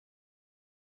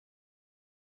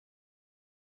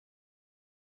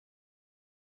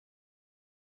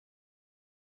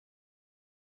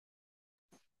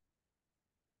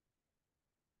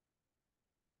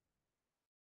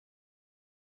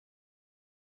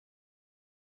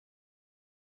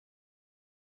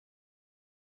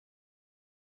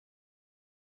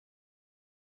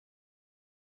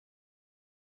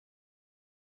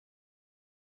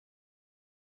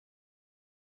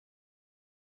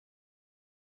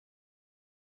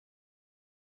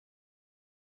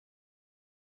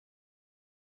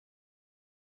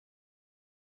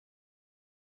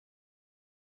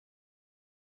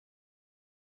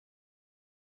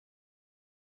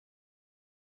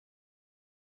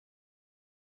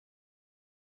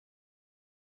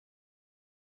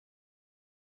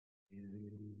Good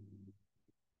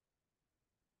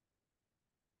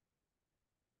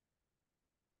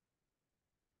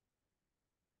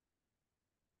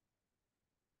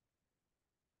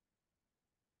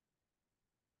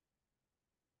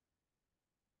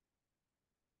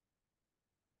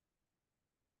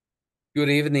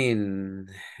evening,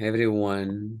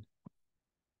 everyone.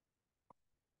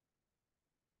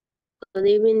 Good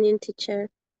evening, teacher.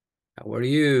 How are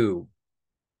you?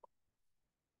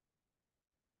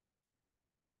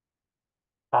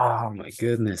 Oh my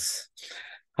goodness.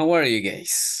 How are you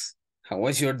guys? How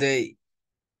was your day?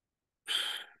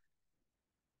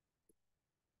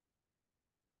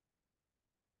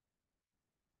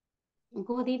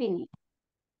 Good evening.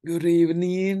 Good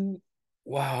evening.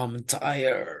 Wow, I'm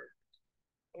tired.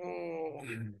 Oh.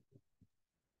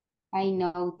 I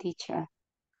know, teacher.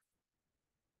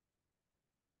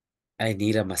 I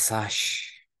need a massage.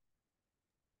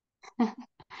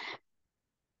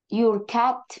 Your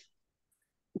cat,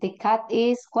 the cat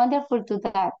is wonderful to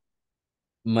that.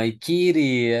 My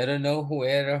kitty, I don't know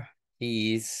where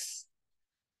he is.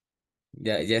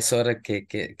 Ya es hora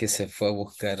que se fue a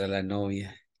buscar a la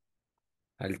novia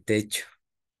al techo.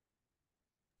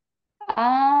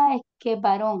 Ah, es que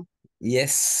varón.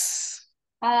 Yes.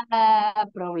 Ah,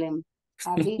 problem.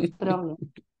 A big problem.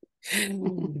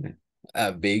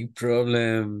 A big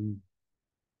problem.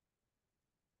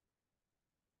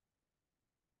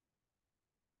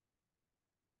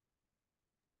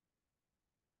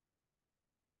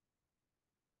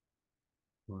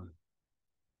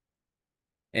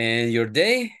 And your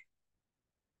day?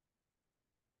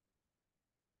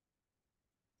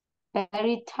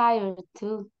 Very tired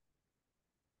too.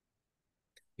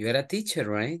 You're a teacher,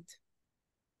 right?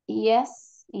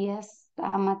 Yes, yes,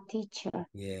 I'm a teacher.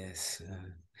 Yes.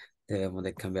 Debemos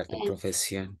de cambiar de And-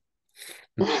 profesión.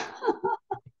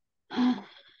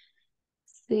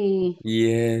 Sí,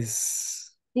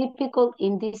 Yes. difficult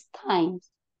in these times.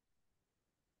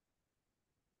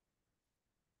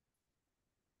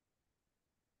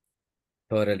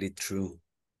 Totally true.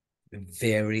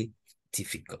 Very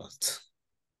difficult.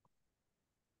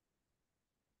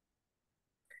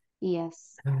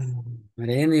 Yes. But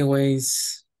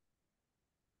anyways,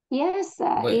 Yes,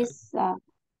 well, it's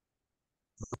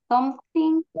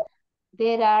something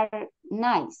that are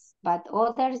nice, but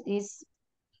others is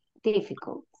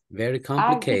difficult. very Are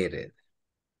complicated.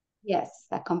 yes,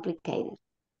 complicated.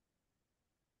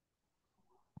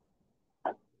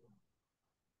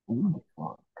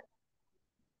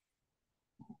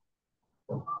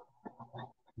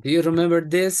 Do you remember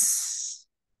this?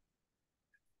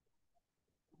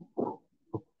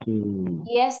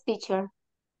 Yes, teacher.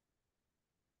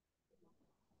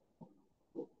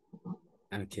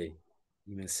 Okay.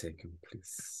 Give me a second,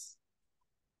 please.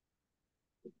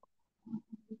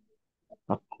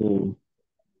 Okay.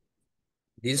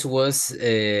 This was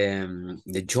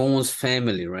the Jones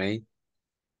family, right?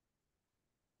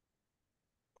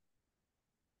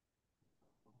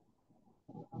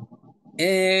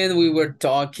 And we were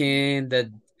talking that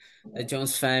the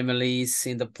Jones family is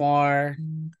in the park.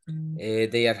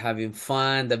 They are having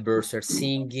fun. The birds are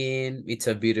singing. It's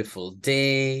a beautiful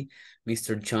day.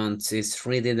 Mr. Jones is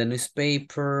reading the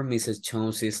newspaper. Mrs.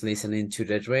 Jones is listening to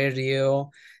the radio.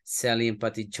 Sally and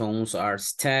Patty Jones are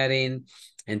studying.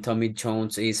 And Tommy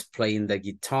Jones is playing the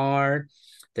guitar.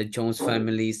 The Jones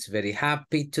family is very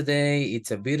happy today.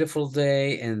 It's a beautiful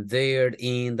day and they're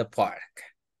in the park.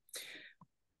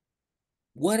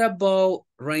 What about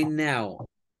right now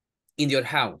in your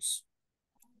house?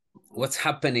 What's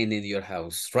happening in your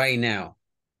house right now?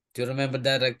 Do you remember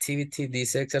that activity,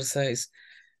 this exercise?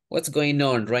 What's going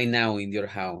on right now in your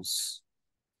house?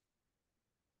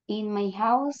 In my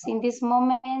house, in this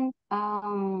moment,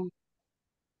 I'm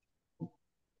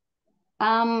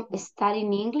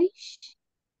studying English.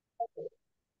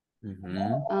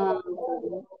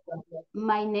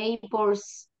 My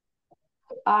neighbors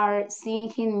are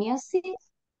singing music.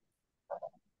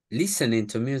 Listening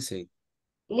to music.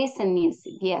 Listen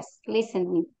music, yes,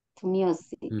 listening to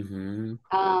music.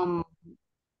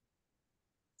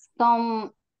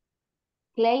 Some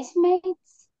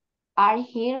classmates are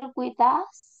here with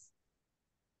us.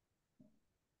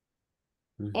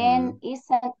 And it's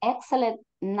an excellent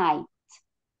night.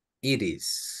 It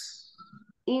is.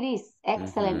 It is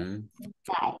excellent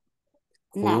night.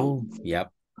 Cool.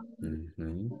 Yep.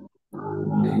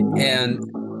 And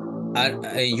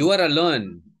you are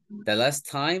alone. The last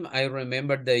time I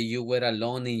remember that you were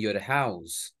alone in your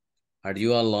house. Are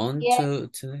you alone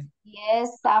today?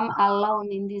 Yes, I'm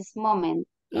alone in this moment.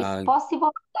 It's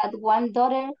possible that one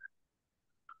daughter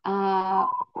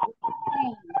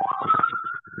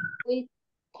will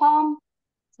come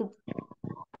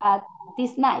at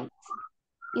this night.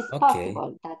 It's Okay,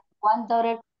 possible that one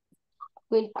daughter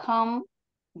will come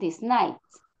this night.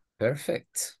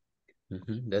 perfect.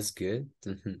 That's good.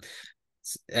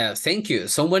 Thank you.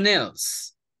 Someone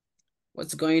else.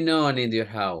 What's going on in your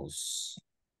house?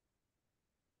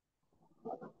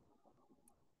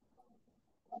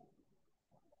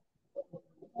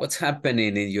 What's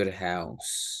happening in your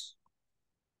house?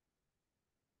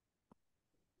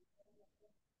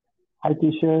 Hi,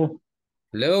 teacher.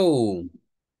 Hello.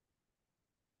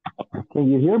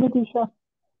 Can you hear me, teacher?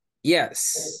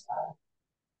 Yes.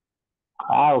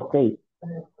 Okay.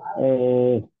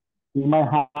 In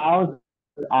my house,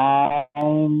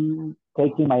 I'm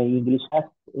taking my English class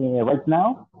right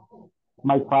now.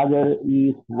 My father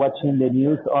is watching the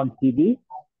news on TV.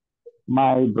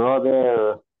 My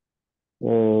brother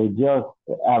just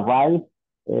arrived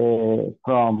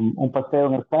from un paseo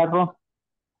en el carro.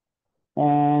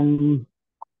 And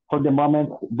for the moment,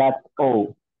 that's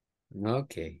all.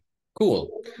 Okay, cool.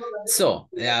 So,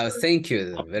 thank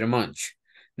you very much.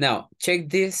 Now, check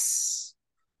this.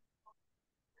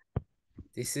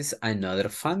 This is another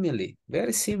family,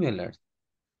 very similar.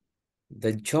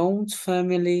 The Jones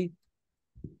family,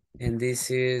 and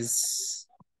this is,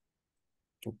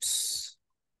 oops,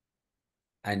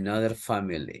 another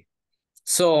family.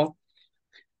 So,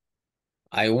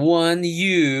 I want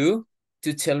you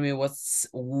to tell me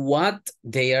what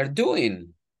they are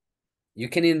doing. You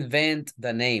can invent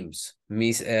the names,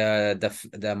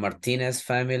 the Martinez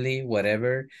family,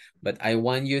 whatever, but I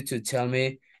want you to tell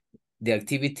me the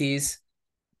activities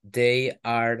they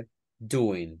are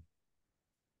doing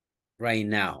right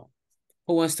now.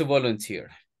 Who wants to volunteer?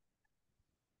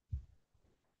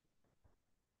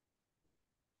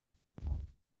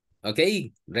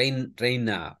 Okay,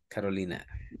 Reina, Carolina.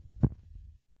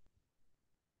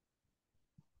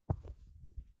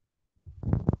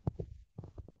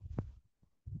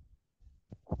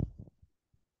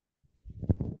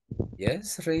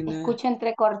 Yes, Reina. Escucho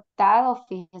entrecortado,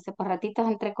 fíjese, por ratitos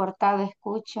entrecortado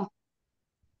escucho.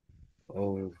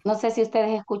 Oh, No sé si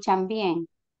ustedes escuchan bien.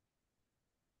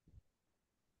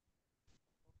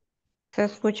 Se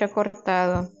escucha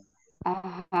cortado.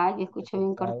 Ajá, yo escucho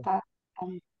bien cortado.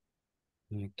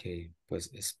 ok, pues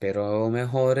espero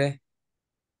mejore.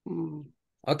 Mm.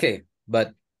 Okay,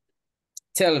 but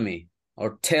tell me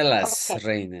or tell us, Okay,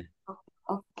 Reina.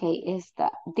 okay,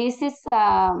 this is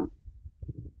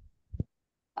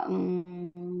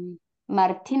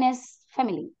Martinez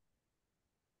family.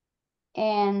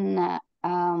 And there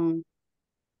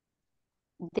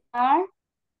are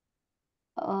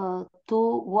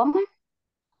two women,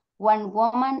 one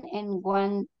woman and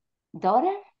one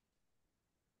daughter.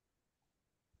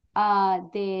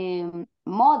 The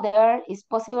mother, is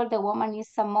possible the woman is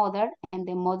a mother and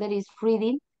the mother is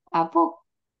reading a book.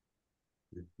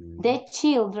 The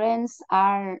children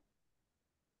are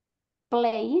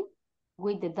playing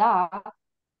with the dog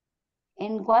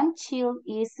and one child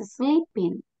is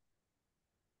sleeping.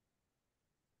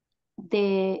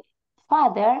 The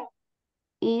father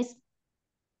is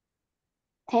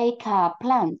taking a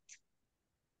plant,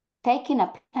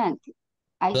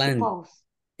 I Plant, suppose.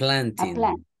 planting,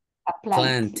 A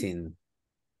planting. planting.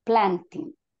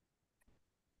 Planting.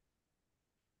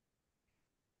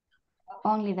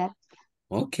 Only that.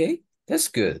 Okay, that's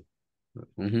good.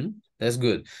 That's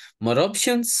good. More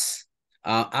options?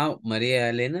 Maria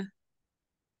Elena.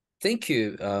 Thank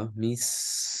you,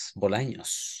 Miss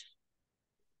Bolaños.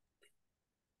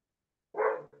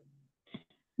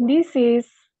 This is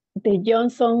the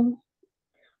Johnson.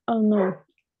 Oh no,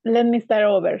 let me start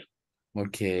over.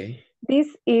 Okay. This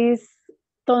is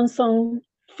Thompson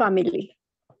family.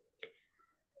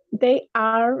 They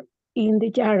are in the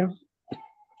yard.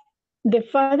 The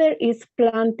father is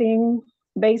planting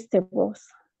vegetables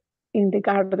in the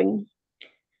garden.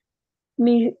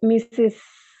 Mrs.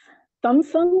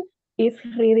 Thompson is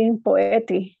reading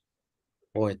poetry.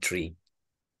 Poetry.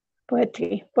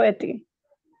 Poetry.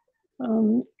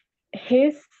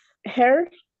 Her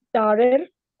daughter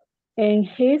and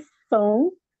his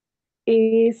son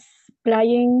is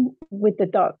playing with the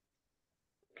dog.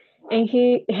 And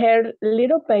her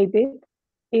little baby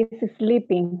is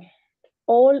sleeping.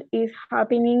 All is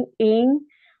happening in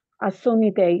a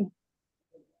sunny day.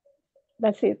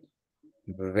 That's it.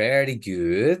 Very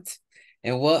good.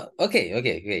 And what?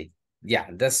 Okay. Yeah,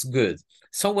 that's good.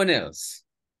 Someone else.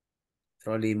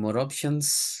 Probably more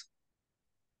options.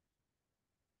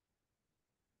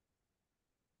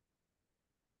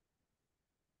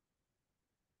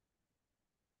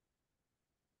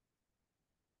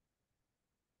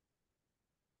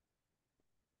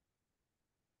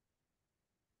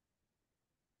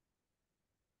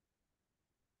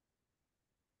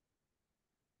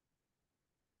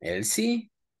 Elsie?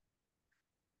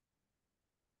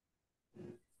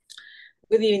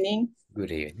 Good evening.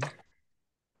 Good evening.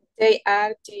 They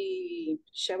are the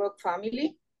Shabbat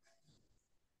family.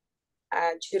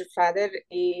 Your father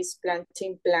is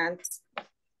planting plants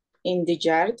in the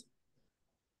yard.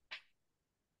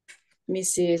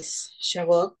 Mrs.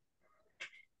 Shabbat.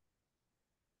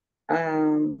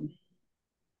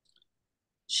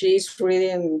 She's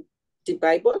reading the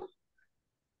Bible.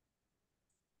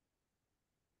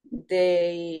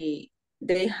 They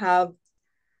have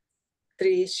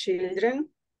 3 children,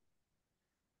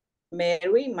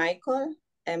 Mary, Michael,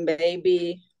 and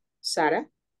baby Sarah.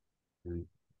 Mm.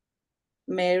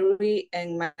 Mary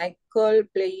and Michael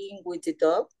playing with the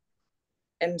dog,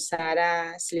 and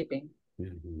Sarah sleeping.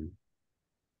 Mm-hmm.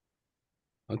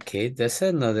 Okay, that's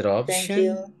another option. Thank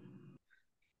you.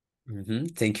 Mm-hmm.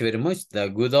 Thank you very much. The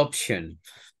good option.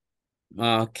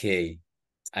 Okay.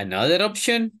 Another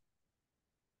option?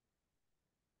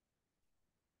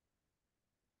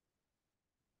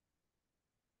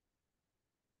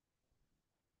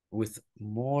 With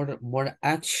more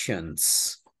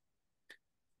actions.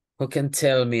 Who can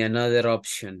tell me another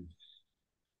option?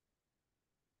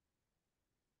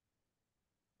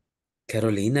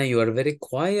 Carolina, you are very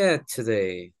quiet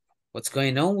today. What's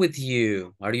going on with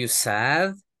you? Are you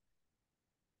sad?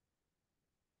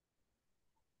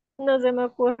 No se me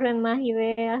ocurren más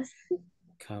ideas.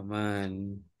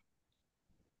 Come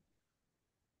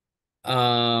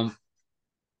on.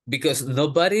 Because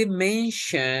nobody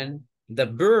mentioned the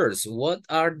birds. What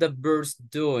are the birds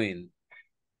doing?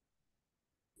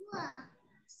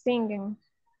 Singing.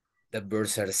 The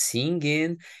birds are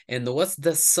singing. And what's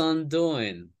the sun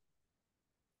doing?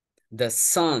 The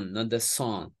sun, not the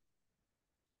song.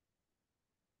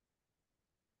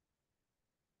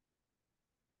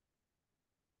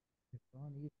 The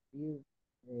sun is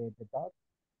the dog.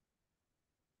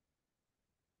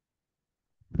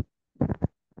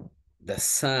 The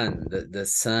sun, the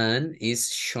sun is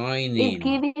It's shining.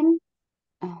 giving.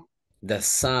 The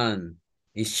sun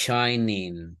is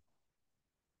shining.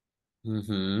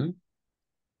 Mm-hmm.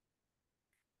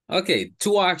 Okay,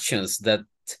 2 actions that,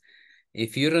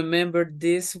 if you remember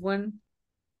this one,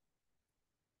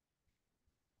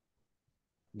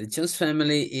 the Jones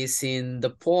family is in the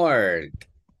park.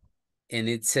 And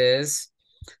it says,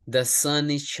 the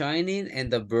sun is shining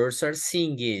and the birds are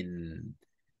singing.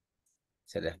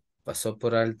 Se les pasó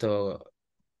por alto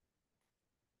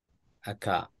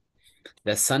acá.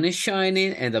 The sun is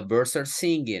shining and the birds are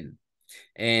singing.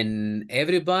 And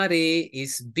everybody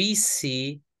is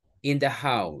busy in the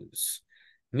house.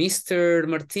 Mr.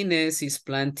 Martinez is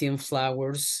planting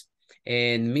flowers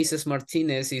and Mrs.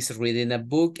 Martinez is reading a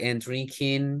book and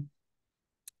drinking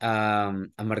a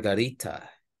margarita.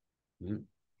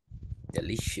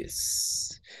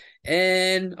 Delicious.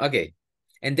 And okay,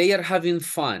 and they are having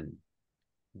fun.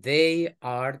 They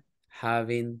are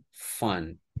having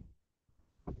fun.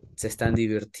 Se están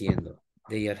divirtiendo.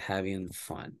 They are having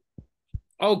fun.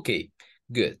 Okay,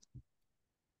 good.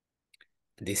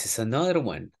 This is another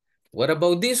one. What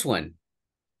about this one?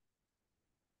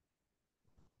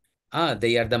 Ah,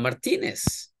 they are the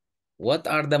Martinez. What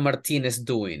are the Martinez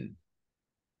doing?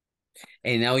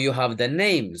 And now you have the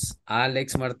names.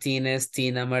 Alex Martinez,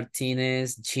 Tina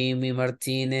Martinez, Jimmy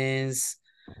Martinez,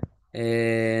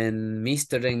 and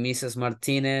Mr. and Mrs.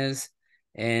 Martinez,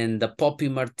 and the Poppy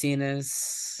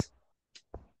Martinez.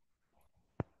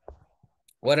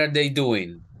 What are they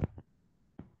doing?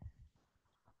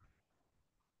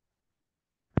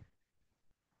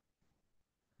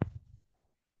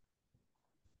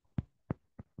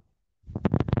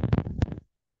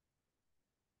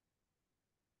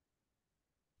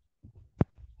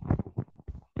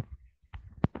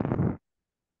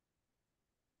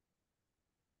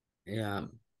 Yeah,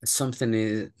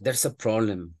 there's a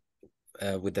problem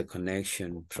with the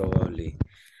connection, probably.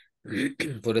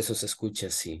 Por eso se escucha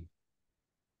así.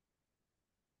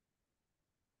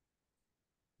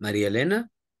 María Elena?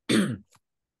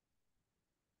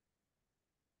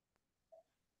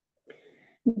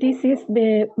 This is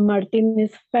the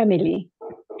Martinez family.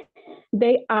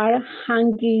 They are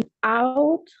hanging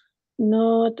out,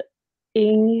 not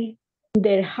in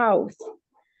their house,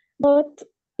 but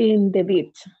in the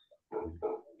beach.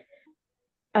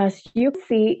 As you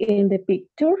see in the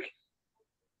picture,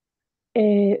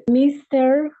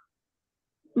 Mr.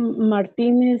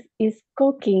 Martinez is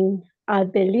cooking a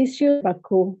delicious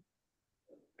barbecue.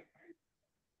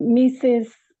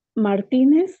 Mrs.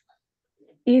 Martinez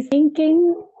is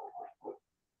drinking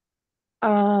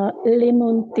a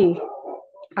lemon tea,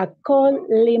 a cold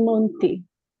lemon tea.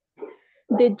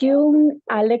 The young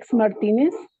Alex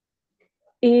Martinez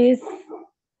is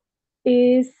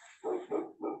is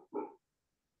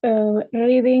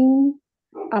reading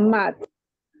a map.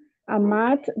 A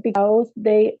map because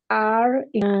they are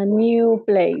in a new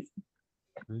place.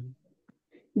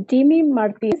 Jimmy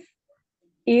Martinez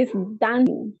is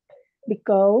dancing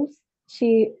because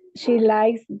she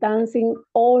likes dancing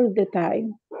all the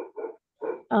time.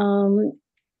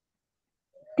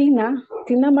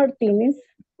 Tina Martinez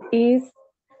is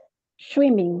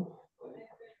swimming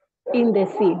in the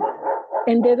sea,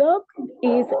 and the dog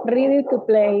is ready to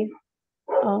play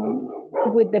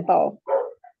with the ball.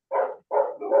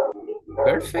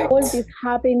 Perfect. All this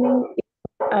happening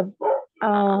at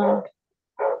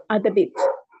the beach.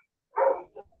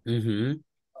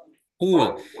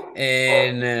 Cool.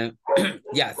 And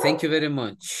yeah, thank you very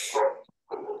much.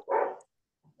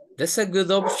 That's a good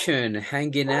option,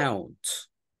 hanging out.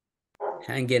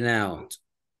 Hanging out.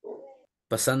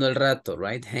 Pasando el rato,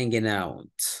 right? Hanging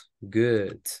out.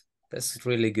 Good. That's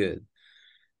really good.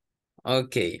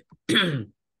 Okay.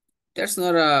 There's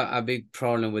not a big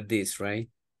problem with this, right?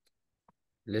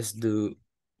 Let's do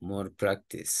more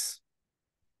practice.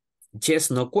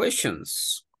 Yes, no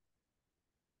questions.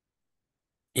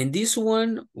 In this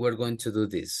one, we're going to do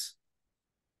this.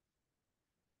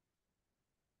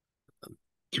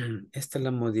 Esta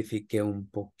la modifiqué un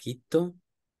poquito.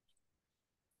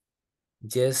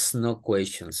 Yes, no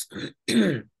questions.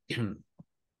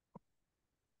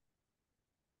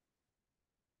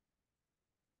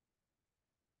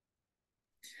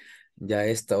 Ya a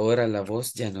esta hora la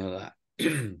voz ya no da.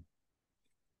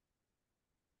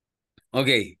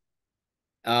 Okay.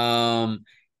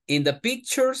 In the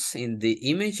pictures, in the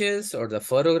images or the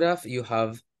photograph, you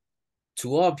have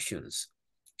two options.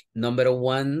 Number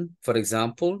one, for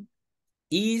example,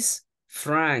 is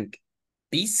Frank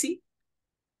busy?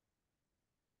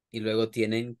 Y luego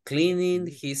tienen cleaning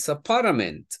his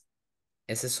apartment.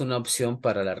 Esa es una opción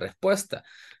para la respuesta.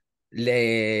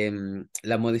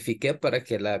 La modifiqué para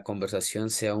que la conversación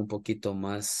sea un poquito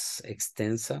más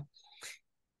extensa.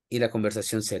 Y la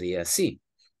conversación sería así.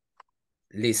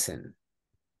 Listen.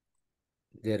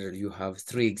 There you have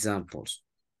three examples.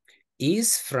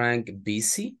 Is Frank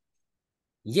busy?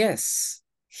 Yes,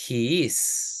 he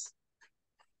is.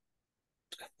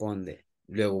 Responde.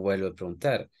 Luego vuelve a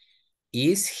preguntar.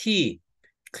 Is he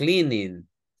cleaning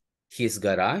his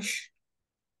garage?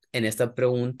 En esta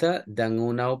pregunta dan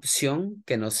una opción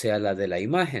que no sea la de la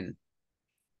imagen.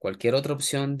 Cualquier otra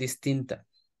opción distinta.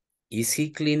 Is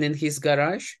he cleaning his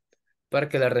garage? Para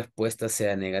que la respuesta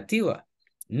sea negativa.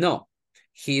 No,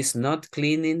 he is not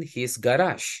cleaning his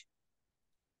garage.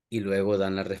 Y luego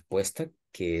dan la respuesta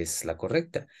que es la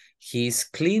correcta. He is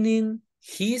cleaning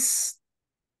his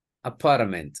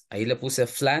apartment. Ahí le puse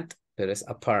flat, pero es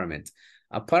apartment.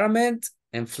 Apartment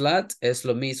en flat es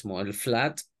lo mismo. El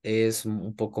flat es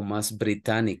un poco más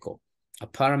británico.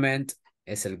 Apartment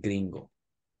es el gringo.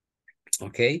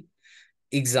 Ok.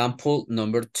 Example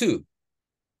number 2.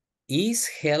 Is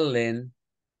Helen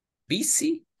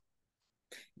busy?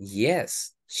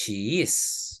 Yes, she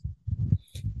is.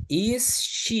 Is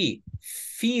she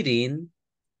feeding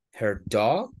her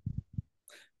dog?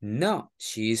 No,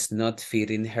 she is not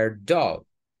feeding her dog.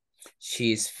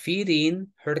 She is feeding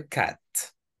her cat.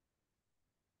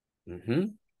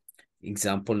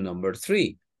 Example number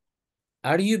 3.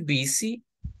 Are you busy?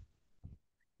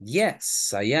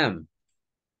 Yes, I am.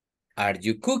 Are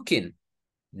you cooking?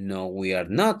 No, we are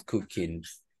not cooking.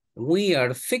 We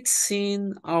are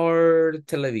fixing our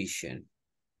television.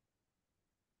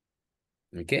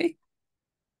 Okay?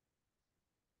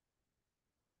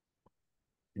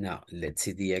 Now, let's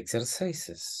see the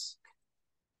exercises.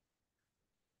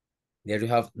 There you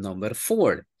have number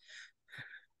 4.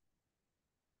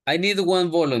 I need one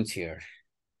volunteer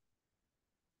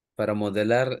para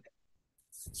modelar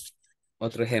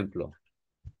otro ejemplo.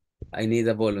 I need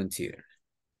a volunteer.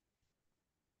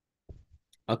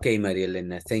 Okay, Maria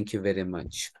Elena, thank you very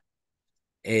much.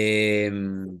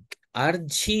 Are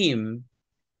Jim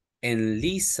and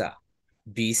Lisa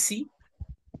busy?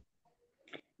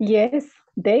 Yes,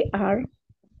 they are.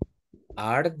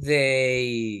 Are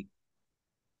they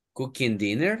cooking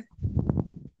dinner?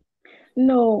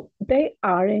 No, they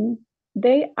aren't.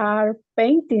 They are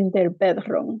painting their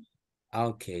bedroom.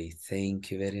 Okay,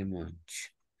 thank you very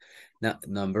much. Now,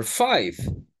 number 5.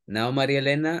 Now, Maria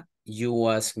Elena, you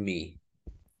ask me.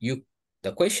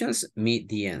 The questions, meet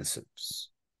the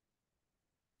answers.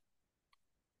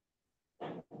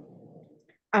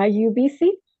 Are you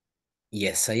busy?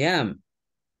 Yes, I am.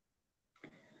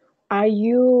 Are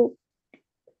you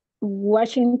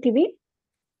watching TV?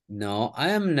 No, I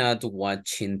am not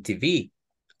watching TV.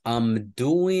 I'm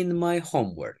doing my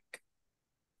homework.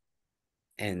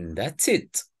 And that's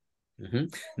it.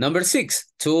 Number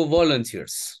 6, 2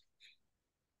 volunteers.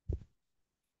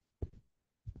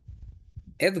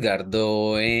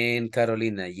 Edgardo and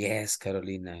Carolina. Yes,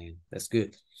 Carolina. That's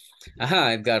good.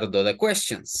 Aha, Edgardo, the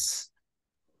questions.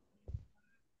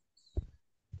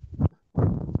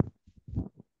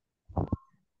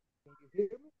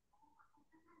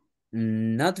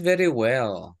 Not very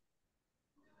well.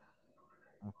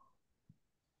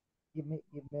 Give me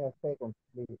a second,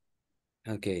 please.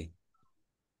 Okay.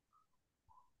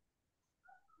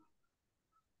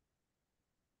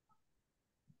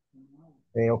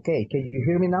 Okay, can you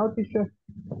hear me now, teacher?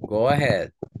 Go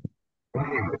ahead.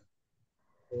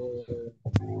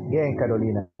 Bien,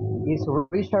 Carolina. Is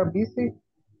Richard busy?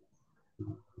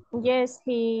 Yes,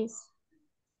 he is.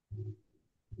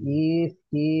 Is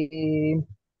he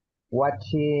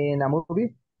watching a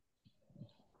movie?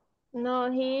 No,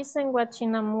 he isn't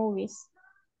watching a movies.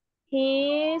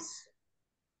 He is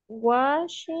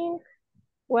washing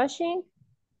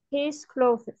his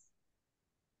clothes.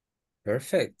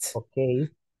 Perfect. Okay.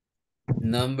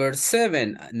 Number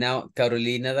 7. Now,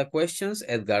 Carolina, the questions.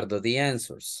 Edgardo, the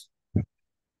answers.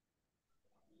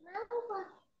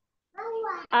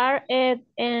 Are Ed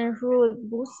and Ruth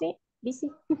busy? Busy?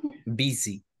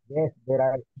 Busy. Yes, they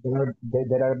are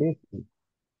busy.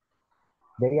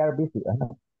 They are busy.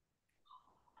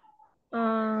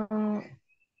 Um,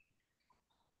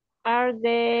 are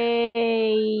they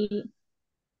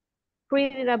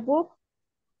reading a book?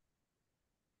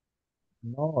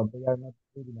 No, they are not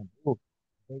reading a book.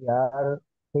 They are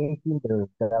painting their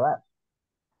garage.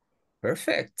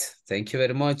 Perfect. Thank you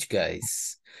very much,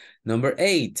 guys. Number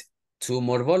 8. 2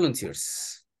 more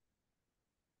volunteers.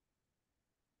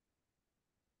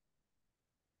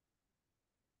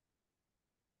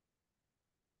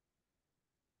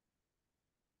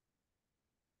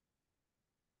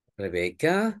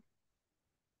 Rebecca.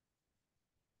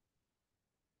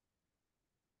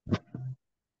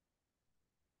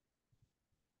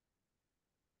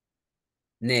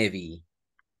 Nevi.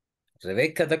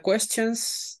 Rebecca, the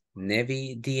questions.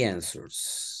 Nevi, the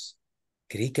answers.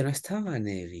 Creí que no estaba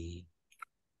Nevi.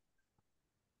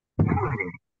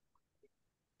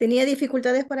 Tenía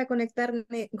dificultades para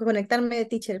conectarme,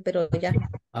 teacher, pero ya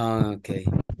Ah, ok,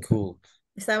 cool.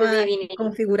 estaba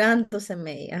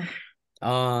configurándoseme.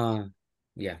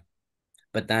 Yeah,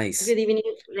 but nice. Good evening.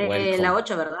 Welcome. La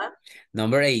 8, ¿verdad?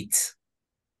 Number 8.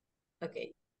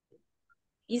 Okay.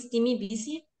 Is Timmy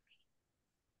busy?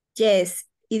 Yes,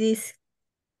 it is.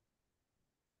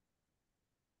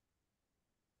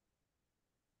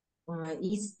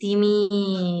 Is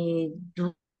Timmy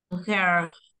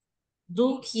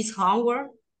do his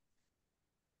homework?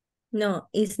 No,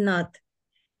 it's not.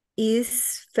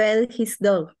 Is fed his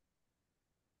dog.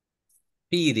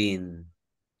 Feeding.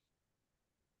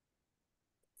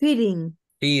 Feeding.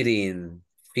 Feeding.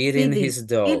 Feeding his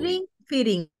dog.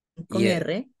 Feeding. Con Yeah.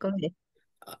 R, con R.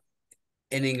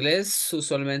 En inglés,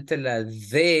 usualmente la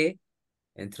D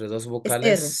entre dos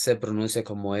vocales R. se pronuncia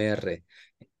como R.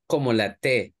 Como la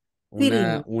T.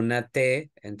 Feeding. Una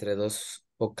T entre dos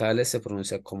vocales se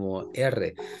pronuncia como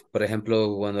R. Por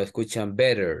ejemplo, cuando escuchan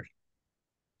better,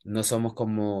 no somos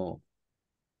como,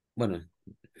 bueno,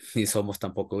 ni somos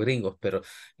tampoco gringos, pero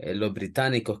los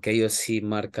británicos que ellos sí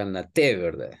marcan la T,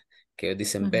 ¿verdad? Que ellos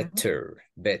dicen better,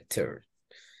 better.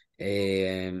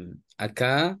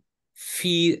 Acá,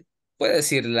 puede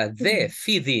decir la D,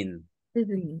 feeding.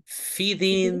 Feeding.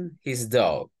 Feeding his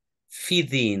dog.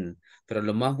 Feeding. Pero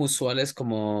lo más usual es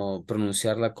como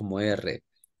pronunciarla como R.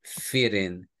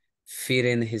 Feeding.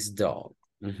 Feeding his dog.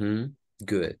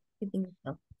 Good. Feeding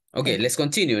dog. Okay, let's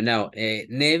continue. Now,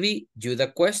 Nevi, you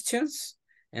the questions,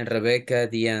 and Rebecca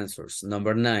the answers.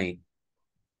 Number 9.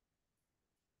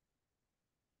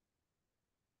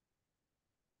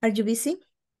 Are you busy?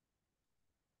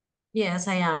 Yes,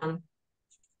 I am.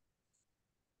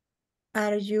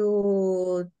 Are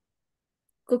you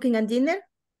cooking a dinner?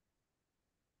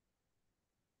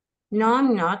 No,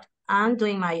 I'm not. I'm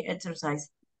doing my exercise.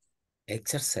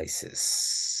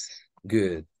 Exercises.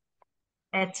 Good.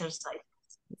 Exercise.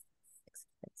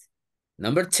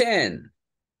 Number 10.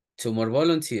 2 more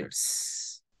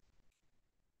volunteers.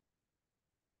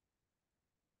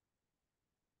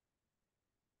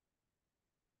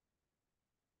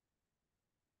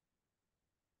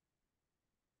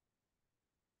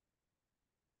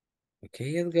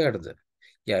 Okay, Edgardo.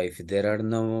 Yeah, if there are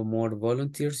no more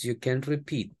volunteers, you can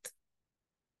repeat.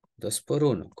 2 por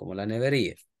 1, como la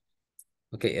nevería.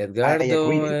 Okay,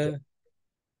 Edgardo.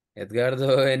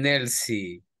 Edgardo and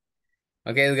Elsie.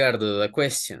 Okay, Edgardo, the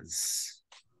questions.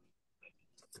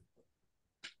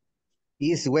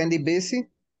 Is Wendy busy?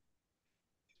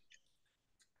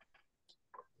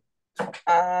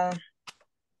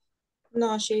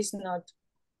 No, she's not.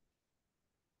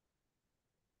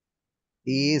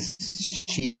 Is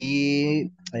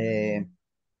she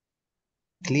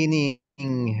cleaning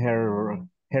her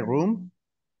room?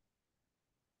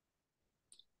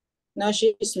 No,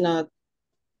 she's not.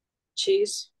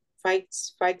 She's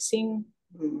fixing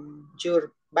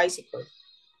your bicycle.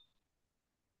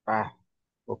 Ah,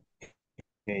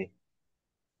 okay.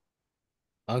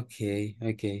 Ok.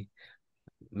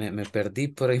 Me perdí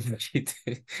por ahí un poquito.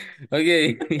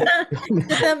 Ok.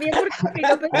 Yo también, porque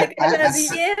yo pensé que era las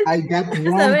 10. I got wrong,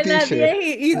 Estaba en las teacher.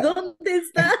 10 y ¿dónde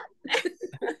está?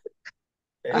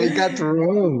 I got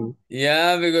wrong.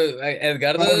 Yeah, because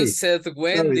Edgardo Sorry. said Sorry.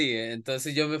 Wendy.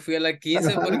 Entonces yo me fui a la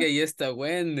 15 porque ahí está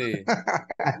Wendy.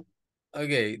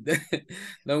 Okay,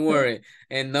 don't worry.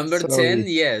 And number 10, Sorry.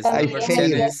 yes, I number También me 10 fui,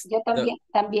 failed. is yo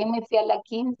también me fui a la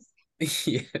 15.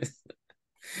 yes.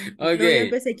 No, yo Okay.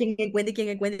 empecé quién encuentre, quién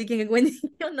encuentre, quién encuentre.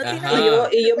 No tiene Y yo, Ajá. nada.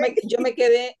 y yo me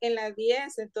quedé en la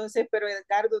 10, entonces, pero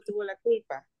Edgardo tuvo la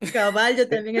culpa. Cabal, yo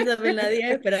también estaba en la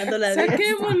 10, esperando la 10.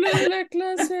 Saquémoslo de la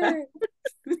clase.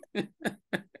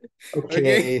 Okay.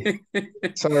 Okay.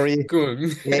 Sorry. Cool.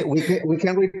 We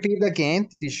can repeat again,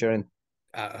 teacher.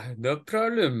 No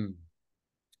problem.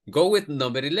 Go with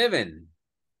number 11.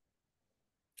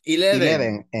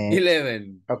 11. 11.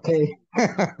 11. Okay.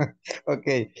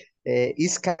 Okay.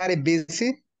 Is Karen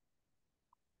busy?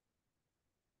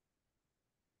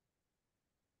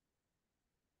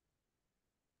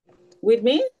 With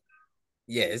me?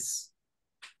 Yes.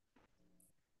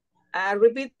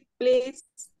 Repeat, please.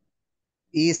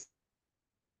 Is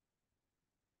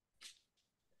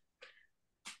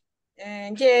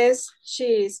Yes,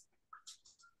 she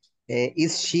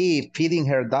is she feeding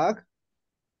her dog?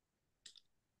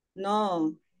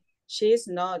 No, she's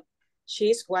not.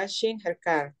 She's washing her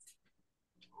car.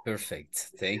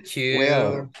 Perfect. Thank you.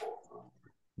 Well,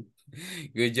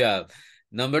 Good job.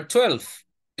 Number 12.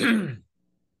 12.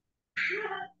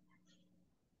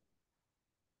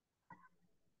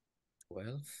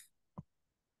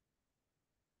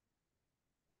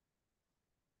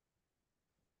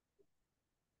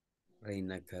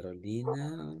 Reina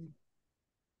Carolina.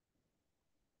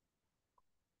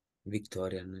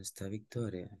 Victoria, no está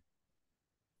Victoria.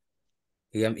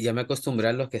 Ya me acostumbré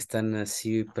a los que están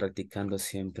así practicando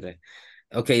siempre.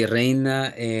 Ok,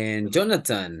 Reina and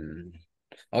Jonathan.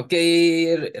 Ok,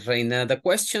 Reina, the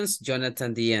questions,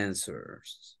 Jonathan, the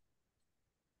answers.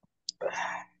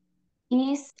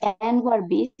 Is Anwar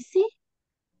busy?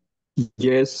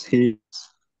 Yes, he.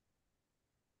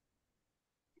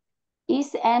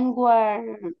 Is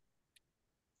Anwar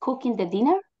cooking the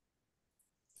dinner?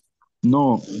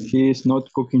 No, he is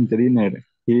not cooking the dinner.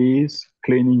 He is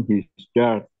cleaning his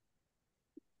yard.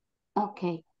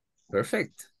 Okay.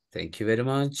 Perfect. Thank you very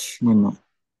much. Bueno,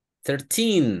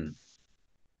 13.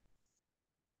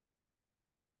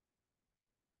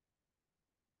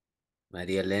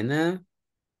 María Elena.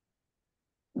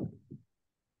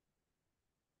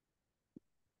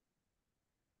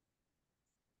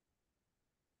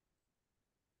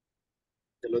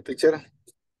 Hello, teacher.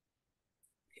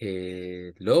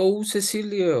 Hello,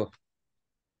 Cecilio.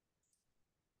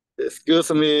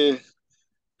 Excuse me,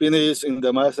 finish in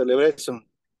the mass celebration.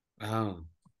 Ah,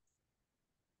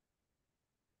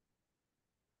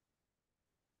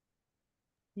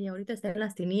 Y ahorita está en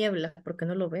las tinieblas porque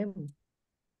no lo vemos.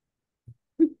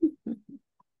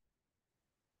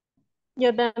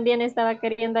 Yo también estaba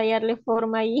queriendo hallarle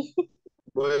forma ahí.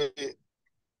 Voy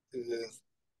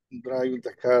drive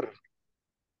the car.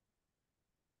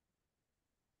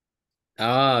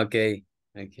 okay.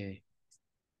 Okay.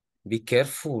 Be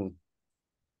careful.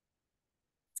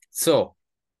 So,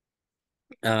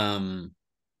 ¿quién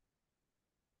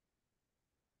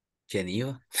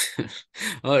iba?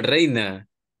 Oh, Reina.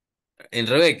 En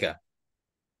Rebeca.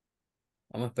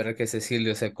 Vamos a esperar que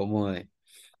Cecilio se acomode.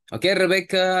 Okay,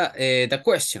 Rebecca, the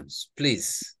questions,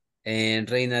 please. And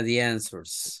Reina, the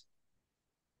answers.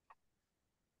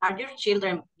 Are your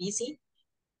children busy?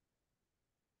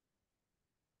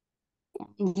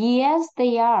 Yes,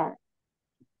 they are.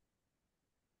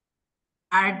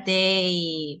 Are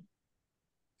they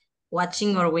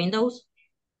watching our windows?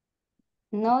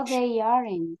 No, they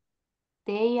aren't.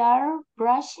 They are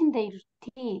brushing their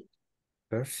teeth.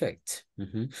 Perfect.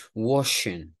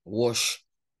 Washing. Washing.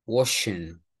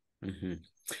 Washing.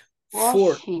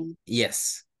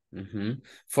 Yes.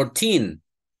 14.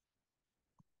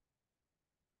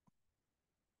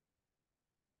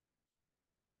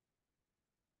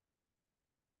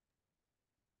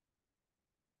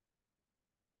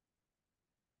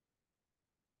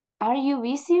 Are you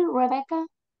busy, Rebecca?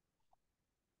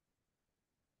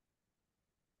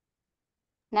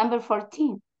 Number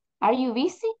 14. Are you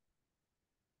busy?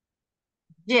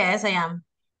 Yes, I am.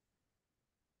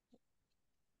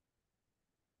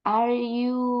 Are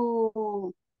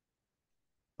you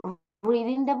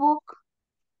reading the book?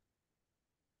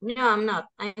 No, I'm not.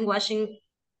 I'm washing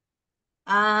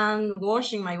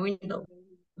my window.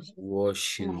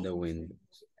 Washing the window.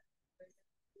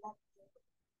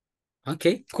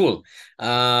 Okay, cool.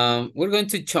 We're going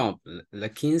to jump. La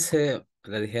 15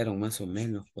 la dijeron más o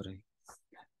menos por ahí.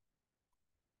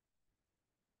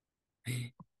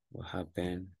 What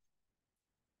happened?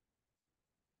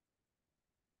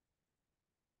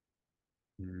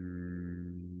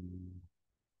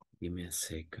 Give me a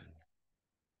second.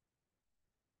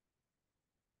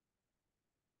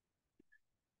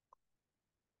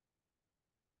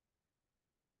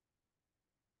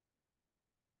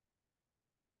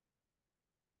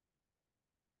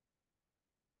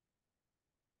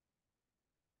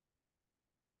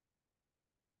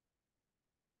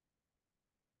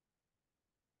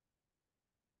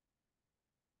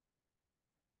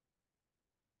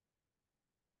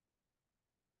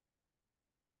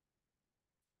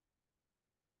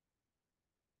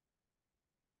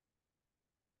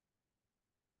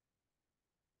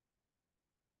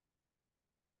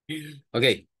 Ok,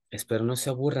 espero no se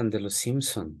aburran de los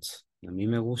Simpsons. A mí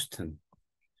me gustan.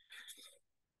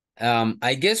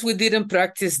 I guess we didn't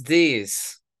practice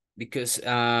this because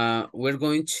we're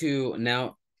going to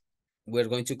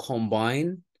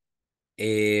combine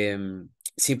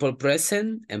simple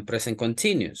present and present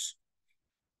continuous.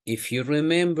 If you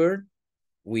remember,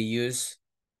 we use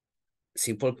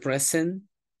simple present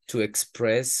to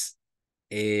express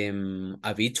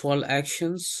habitual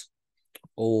actions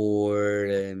or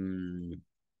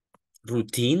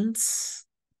routines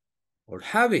or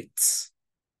habits,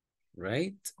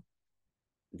 right?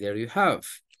 There you have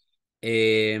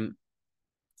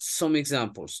some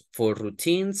examples for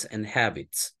routines and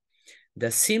habits.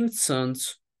 The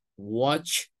Simpsons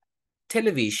watch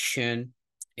television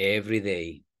every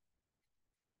day.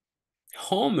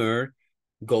 Homer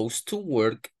goes to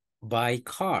work by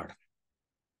car.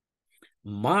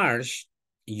 Marge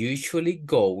usually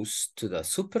goes to the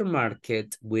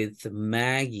supermarket with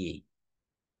Maggie.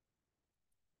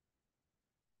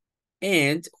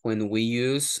 And when we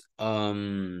use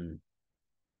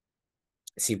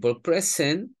simple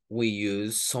present, we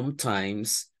use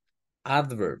sometimes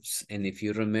adverbs. And if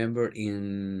you remember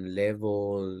in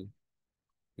level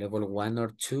 1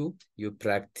 or 2, you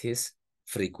practice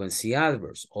frequency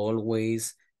adverbs.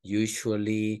 Always,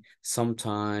 usually,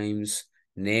 sometimes,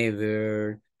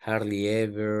 never, hardly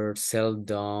ever,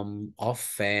 seldom,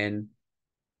 often,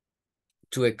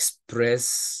 to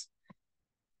express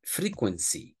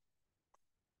frequency,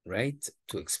 right?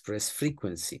 To express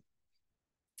frequency.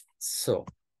 So,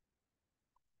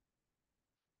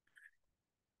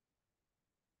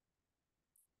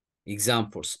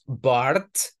 examples.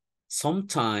 Bart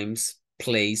sometimes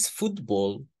plays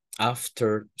football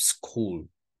after school.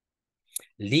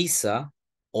 Lisa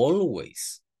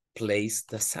always plays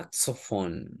the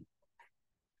saxophone.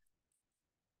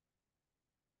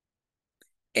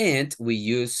 And we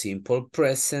use simple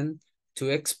present to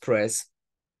express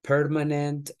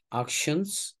permanent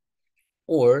actions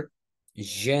or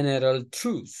general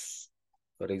truths.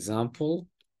 For example,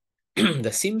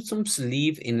 the Simpsons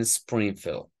live in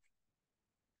Springfield.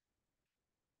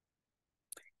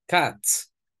 Cats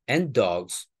and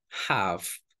dogs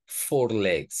have 4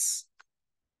 legs.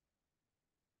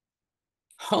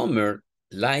 Homer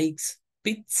likes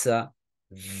pizza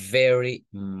very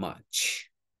much.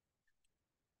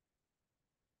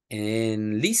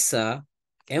 And Lisa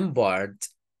and Bart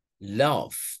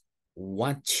love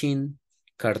watching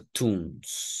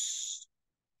cartoons.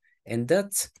 And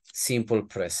that's simple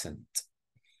present.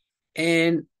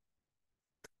 And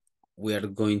we are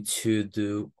going to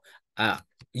do,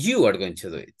 you are going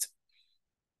to do it.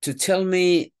 To tell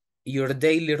me your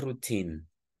daily routine,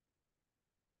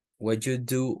 what you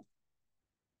do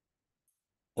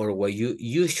or what you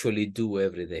usually do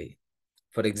every day.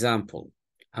 For example,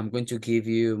 I'm going to give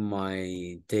you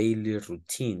my daily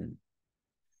routine.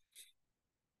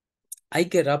 I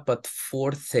get up at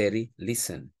 4:30.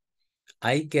 Listen,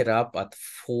 I get up at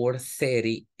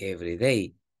 4:30 every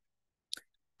day.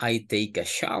 I take a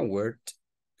shower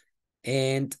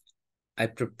and I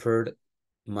prepare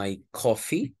my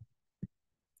coffee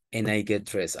and I get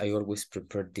dressed. I always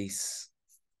prepare this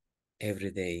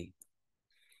every day.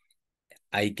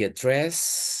 I get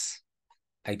dressed,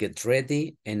 I get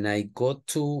ready, and I go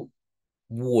to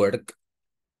work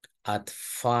at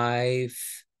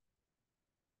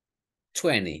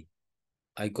 5:20.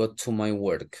 I go to my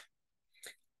work.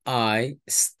 I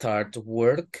start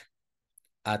work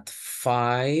at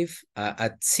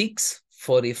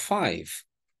 6:45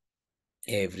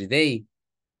 every day.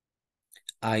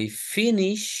 I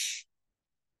finish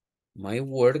my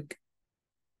work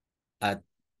at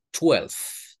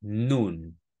 12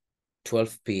 noon,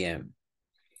 12 p.m.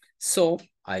 So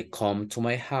I come to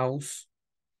my house.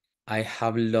 I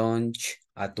have lunch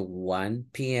at 1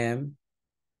 p.m.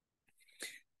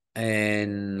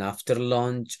 And after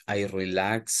lunch, I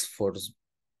relax for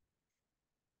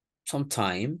some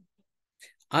time.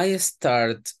 I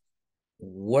start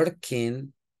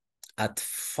working at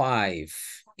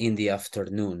 5 in the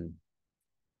afternoon.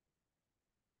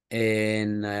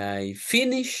 And I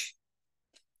finish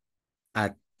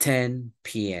at 10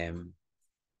 p.m.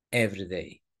 every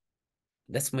day.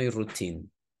 That's my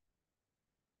routine.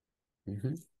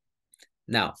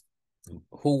 Now,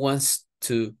 who wants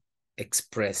to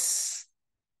express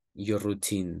your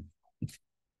routine?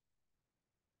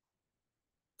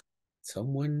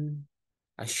 Someone,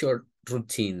 a short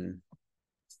routine.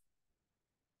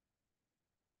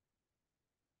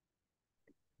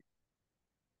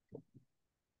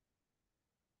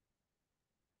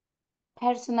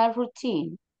 Personal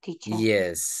routine, teacher.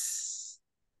 Yes.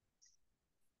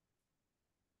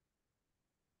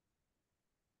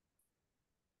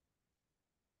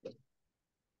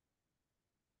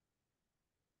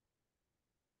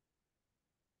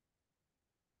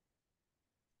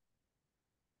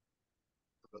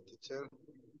 Teacher.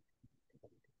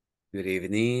 Good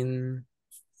evening.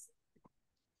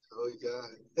 Oiga,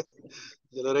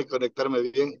 yo logré conectarme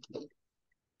bien.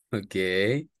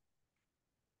 Okay.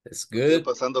 That's Estoy good.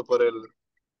 pasando por el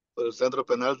centro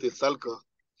penal de Izalco.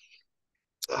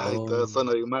 Ay, toda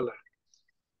zona bien mala.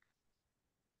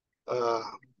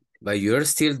 But you're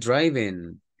still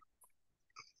driving.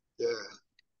 Yeah.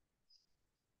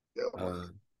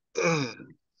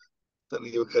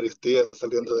 Tenía Eucaristía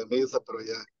saliendo de misa, pero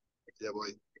ya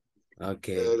voy.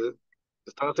 Okay.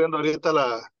 Están haciendo ahorita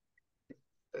la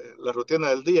rutina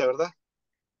del día, ¿verdad?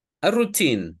 A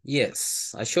routine,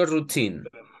 yes. A short routine.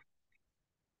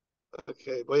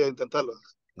 Ok, voy a intentarlo.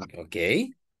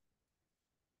 Okay.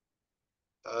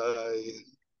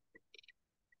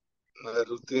 My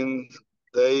routine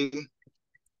day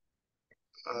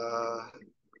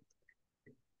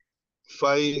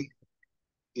 5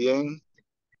 p.m.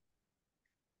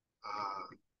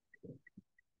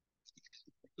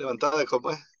 Levantada de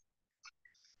comer.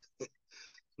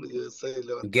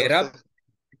 Get up.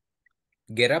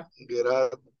 Get up. Get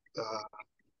up.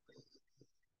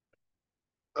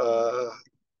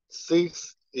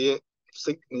 6 p.m.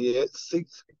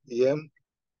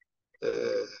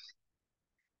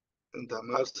 In the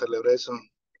Mass celebration.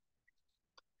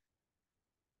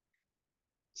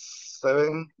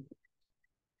 7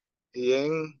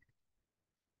 p.m.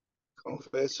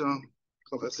 Confession.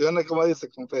 Confesiones, ¿cómo dice?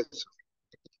 Confession.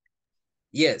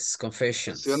 Yes,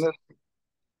 confessions.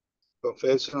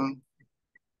 Confession.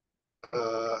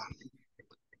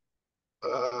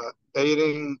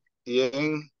 8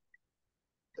 p.m.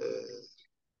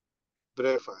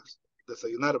 Breakfast.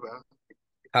 Desayunar, ¿verdad?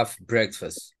 Have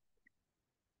breakfast.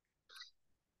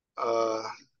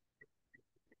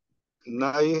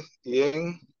 9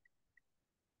 p.m.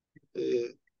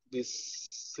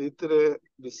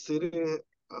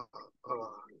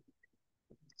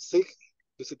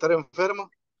 Visitar enfermos.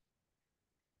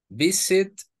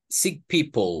 Visit sick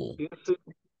people.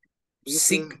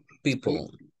 Sick people.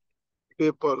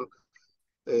 People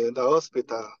in the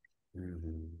hospital.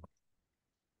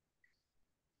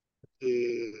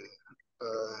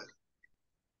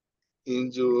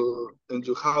 In your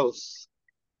house.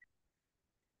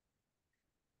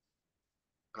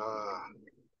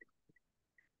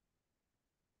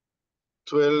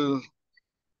 12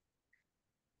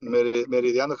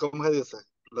 meridiano, ¿cómo se dice?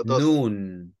 Los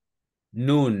 12.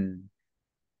 Noon.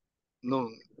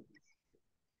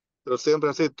 Pero siempre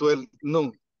así, 12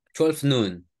 noon. 12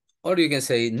 noon. Or you can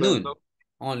say noon. Noon.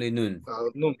 Only noon.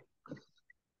 Noon.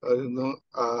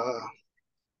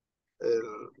 El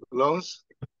lunch.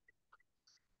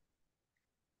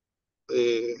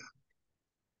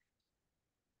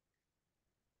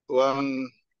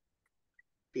 1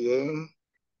 p.m.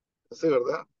 Sí,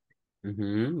 ¿verdad?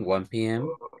 1 p.m.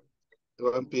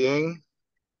 1 p.m.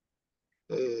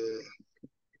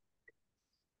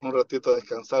 Un ratito a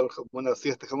descansar, como una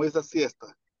siesta. ¿Cómo dice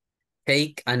siesta?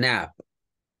 Take a nap.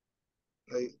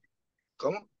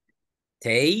 ¿Cómo?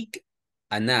 Take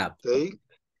a nap. Take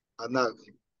a nap.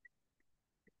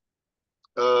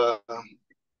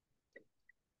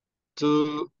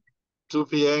 2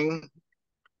 p.m.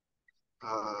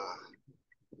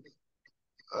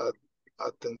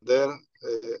 Atender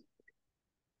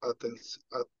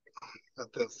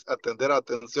atender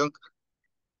atención.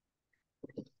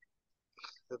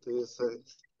 ¿Qué te dice?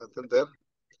 Atender.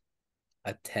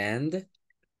 Attend.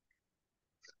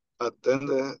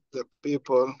 Attend the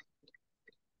people.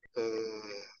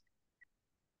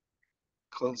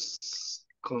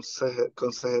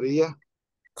 Consejería.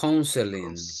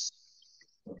 Counseling.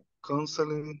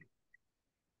 Counseling.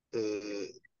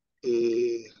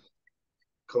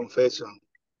 Confession.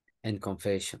 And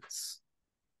confessions.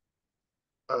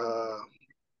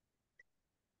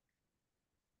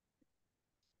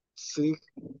 Sick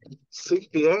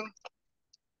PM.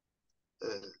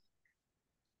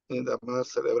 In the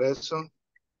mass celebration.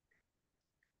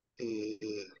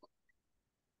 7:30.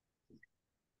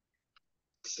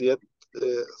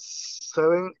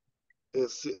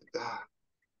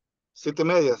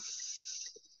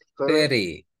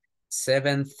 30.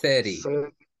 7:30.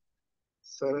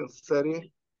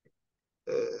 7:30.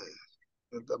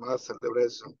 In the mass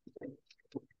celebration.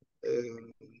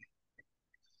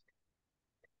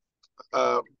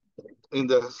 En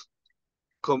las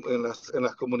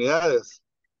comunidades.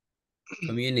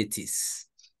 Communities.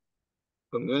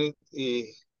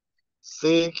 Community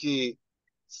 6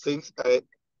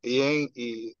 a.m.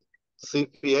 y 6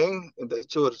 p.m. in the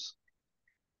church.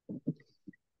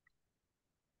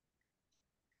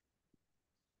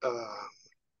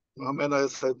 Más o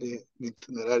menos ese es mi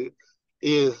itinerario.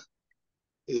 Y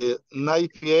 9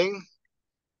 p.m.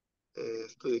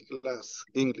 Study class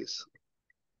English.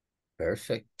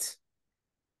 Perfect.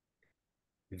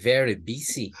 Very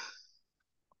busy.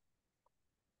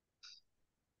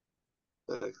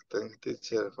 Thank you,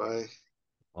 teacher. Bye.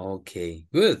 Okay,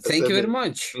 good. Thank you very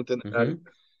much.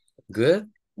 Good.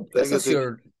 That's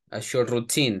a short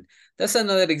routine. That's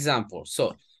another example.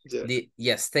 So,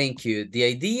 yes, thank you. The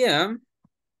idea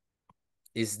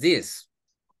is this.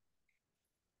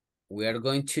 We are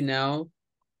going to now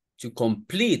to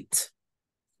complete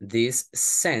this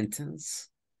sentence,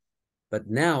 but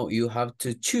now you have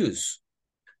to choose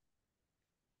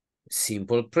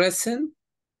simple present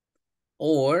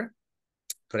or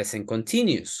present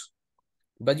continuous.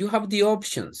 But you have the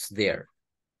options there.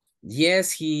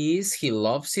 Yes, he is. He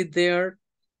loves it there.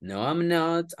 No, I'm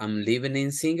not. I'm living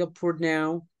in Singapore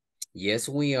now. Yes,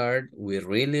 we are. We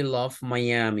really love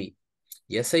Miami.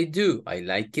 Yes, I do. I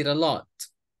like it a lot.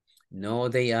 No,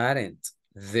 they aren't.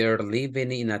 They're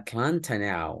living in Atlanta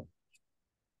now.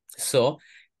 So,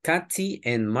 Kathy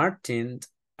and Martin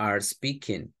are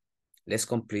speaking. Let's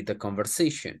complete the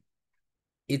conversation.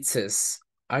 It says,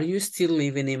 are you still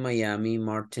living in Miami,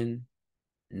 Martin?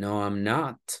 No, I'm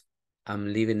not.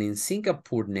 I'm living in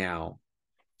Singapore now.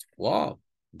 Wow,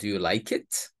 do you like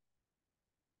it?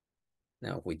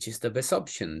 Now, which is the best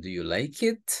option? Do you like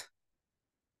it?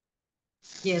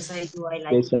 Yes, I do. I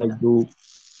like Yes, it. I do.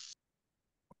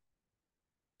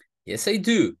 Yes, I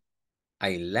do.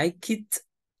 I like it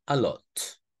a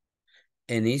lot.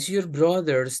 And is your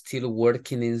brother still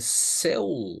working in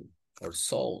Seoul or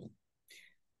Seoul?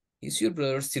 Is your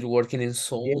brother still working in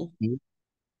Seoul?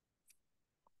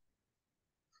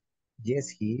 Yes,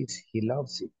 he is. He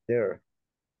loves it there.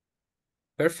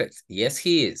 Perfect. Yes,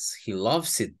 he is. He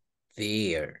loves it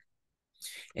there.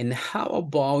 And how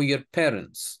about your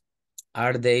parents?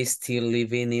 Are they still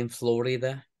living in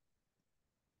Florida?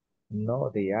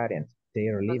 No, they aren't. They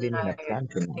are living in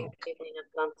Atlanta now.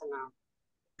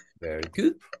 Very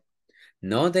good.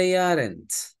 No, they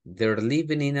aren't. They're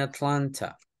living in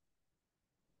Atlanta.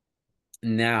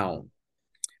 Now,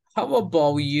 how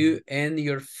about you and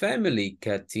your family,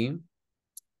 Kathy?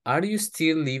 Are you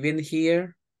still living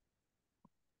here?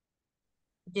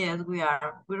 Yes, we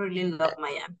are. We really love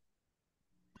Miami.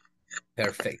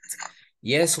 Perfect.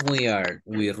 Yes, we are.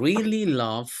 We really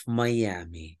love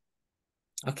Miami.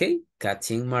 Okay,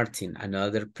 Kathy and Martin,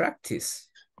 another practice.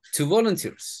 2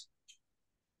 volunteers.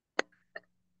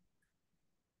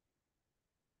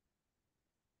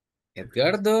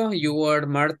 Edgardo, you are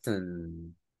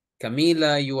Martin.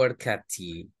 Camila, you are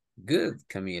Kathy. Good,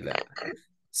 Camila.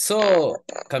 So,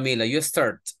 Camila, you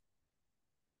start.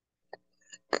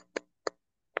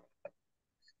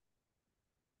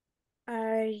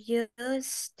 Are you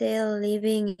still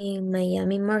living in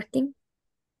Miami, Martin?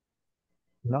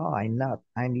 No, I'm not.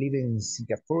 I'm living in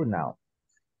Singapore now.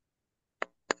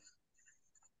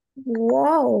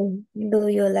 Wow, do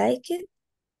you like it?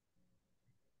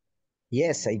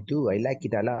 Yes, I do. I like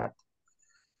it a lot.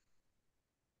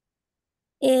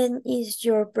 And is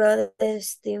your brother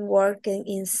still working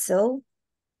in Seoul?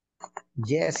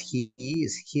 Yes, he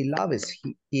is. He loves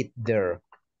it there.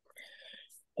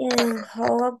 And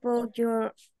how about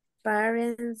your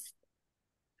parents?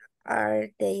 Are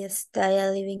they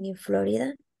still living in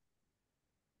Florida?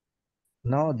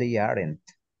 No, they aren't.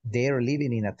 They're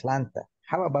living in Atlanta.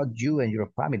 How about you and your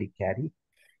family, Kathy?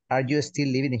 Are you still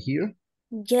living here?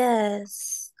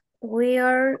 Yes, we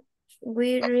are.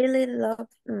 We really love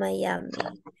Miami.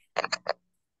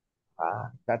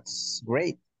 That's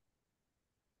great.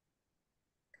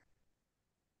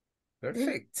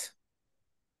 Perfect.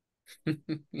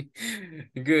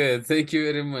 Good. Thank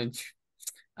you very much.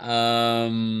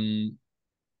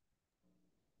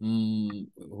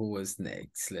 Who was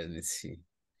next? Let me see.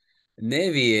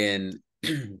 Nevi and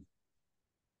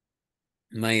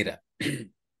Mayra.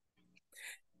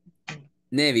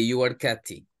 Nevi, you are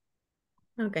Kathy.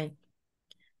 Okay.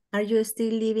 Are you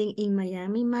still living in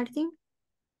Miami, Martin?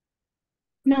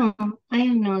 No, I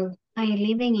am not. I am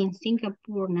living in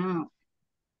Singapore now.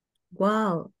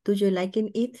 Wow, do you like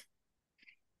it?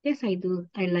 Yes, I do.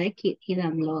 I like it a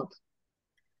lot.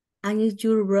 And is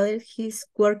your brother he's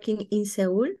working in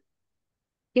Seoul?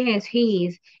 Yes, he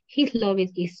is. His love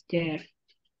is there.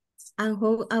 And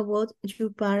how about your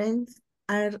parents?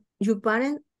 Are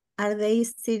they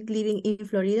still living in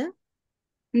Florida?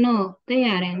 No, they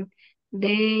aren't.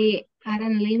 They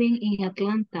aren't living in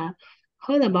Atlanta.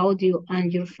 How about you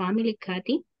and your family,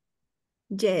 Kathy?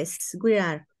 Yes, we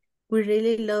are. We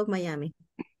really love Miami.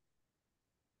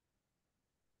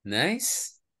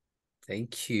 Nice.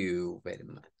 Thank you very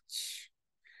much.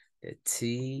 Let's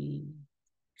see.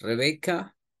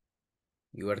 Rebecca,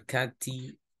 you are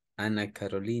Kathy, Ana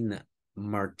Carolina,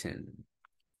 Martin.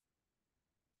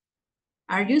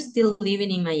 Are you still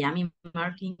living in Miami,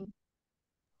 Martin?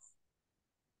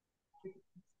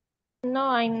 No,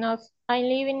 I'm not. I'm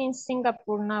living in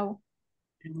Singapore now.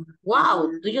 Wow,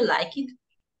 do you like it?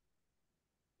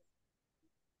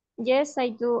 Yes, I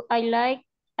do. I like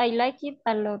it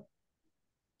a lot.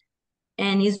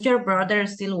 And is your brother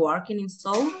still working in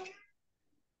Seoul?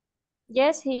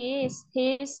 Yes, he is.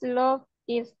 His love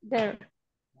is there.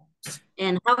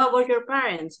 And how about your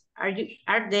parents?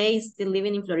 Are they still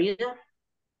living in Florida?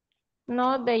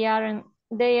 No, they aren't.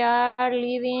 They are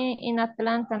living in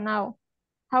Atlanta now.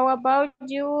 How about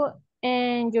you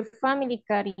and your family,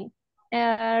 Carrie?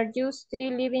 Are you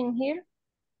still living here?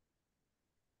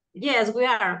 Yes, we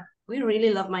are. We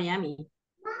really love Miami.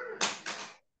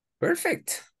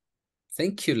 Perfect.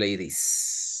 Thank you,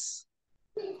 ladies.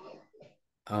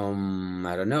 I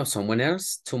don't know, someone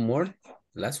else? Two more?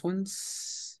 Last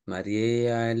ones?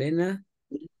 Maria Elena?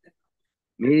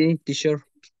 Me, teacher.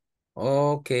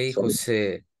 Okay, Sorry.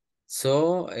 Jose.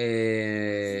 So,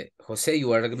 Jose,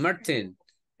 you are Martin.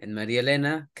 And Maria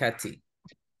Elena, Kathy.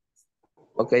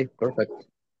 Okay, perfect.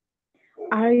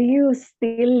 Are you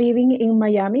still living in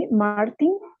Miami,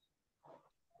 Martin?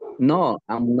 No,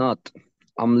 I'm not.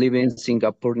 I'm living in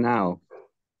Singapore now.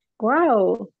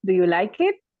 Wow, do you like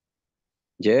it?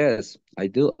 Yes, I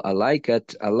do. I like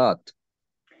it a lot.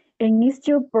 And is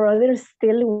your brother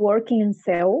still working in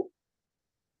Seoul?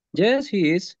 Yes,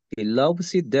 he is. He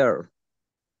loves it there.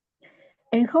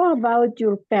 And how about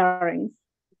your parents?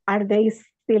 Are they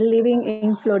still living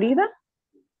in Florida?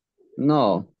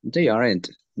 No, they aren't.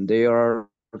 They are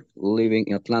living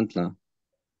in Atlanta.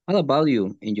 How about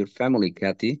you and your family,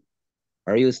 Kathy?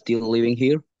 Are you still living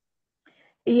here?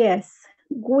 Yes,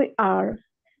 we are.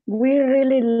 We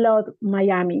really love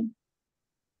Miami.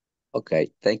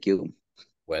 Okay, thank you.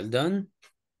 Well done.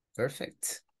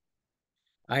 Perfect.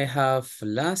 I have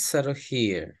Lázaro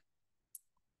here.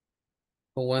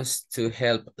 Who wants to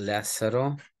help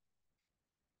Lázaro?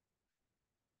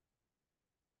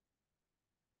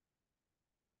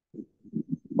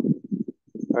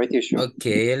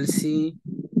 Okay, Elsie.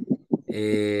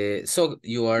 So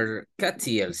you are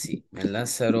Kathy, Elsie, and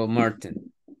Lázaro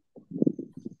Martin.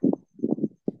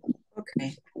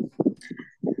 Okay.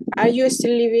 Are you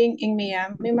still living in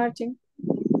Miami, Martin?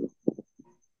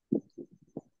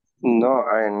 No,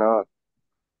 I'm not.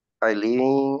 I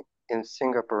live in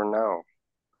Singapore now.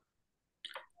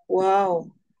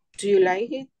 Wow. Do you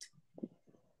like it?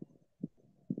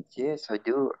 Yes, I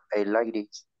do. I like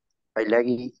it. I like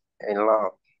it a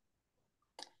lot.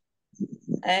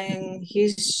 And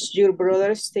is your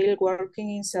brother still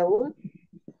working in Seoul?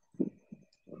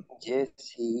 Yes,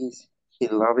 he is. He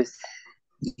loves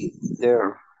it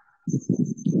there.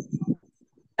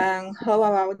 And how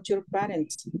about your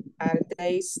parents? Are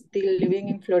they still living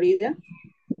in Florida?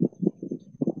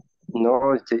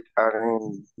 No, they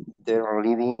aren't. They're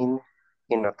living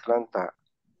in Atlanta.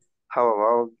 How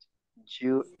about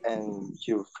you and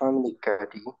your family,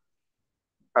 Kathy?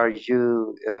 Are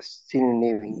you still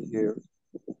living here?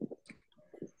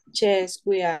 Yes,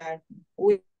 we are.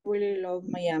 We really love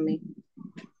Miami.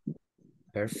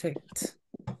 Perfect.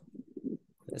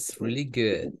 That's really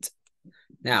good.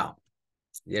 Now,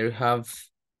 there you have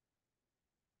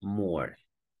more.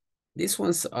 These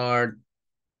ones are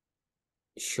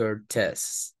short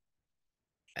tests.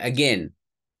 Again,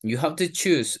 you have to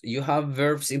choose. You have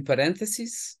verbs in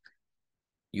parentheses.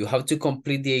 You have to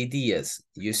complete the ideas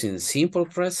using simple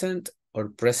present or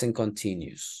present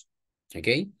continuous.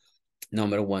 Okay?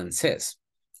 Number 1 says,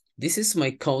 this is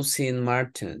my cousin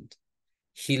Martin.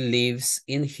 He lives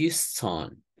in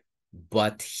Houston,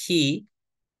 but he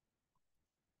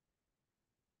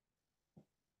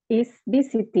is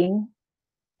visiting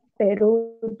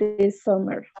Peru this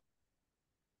summer.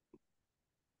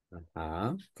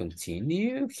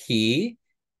 Continue. He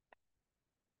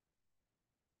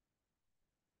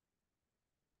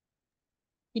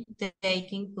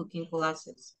taking cooking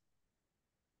classes.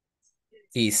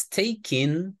 He's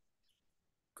taking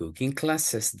cooking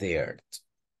classes there.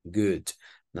 Good.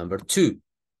 Number 2.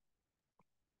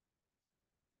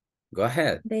 Go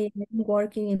ahead. They are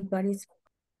working in Paris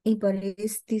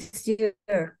this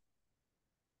year.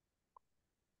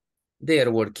 They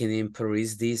are working in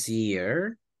Paris this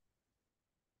year.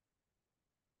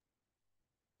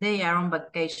 They are on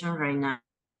vacation right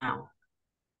now.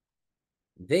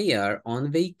 They are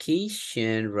on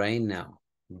vacation right now.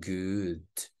 Good.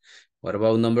 What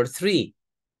about number 3?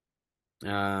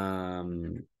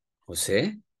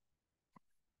 Jose?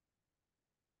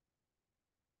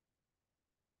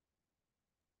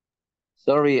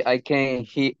 Sorry, I can't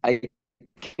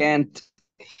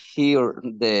hear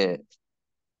the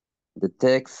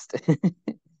text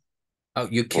Oh,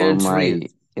 you or can't my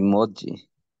read. emoji.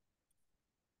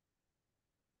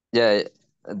 Yeah,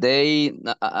 they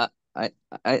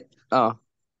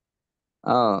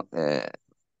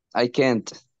I can't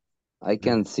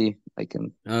see. I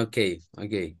can. Okay.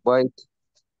 Wait,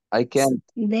 I can't.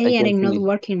 They are not see.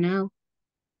 working now.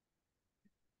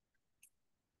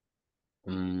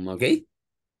 Okay.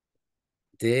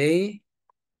 They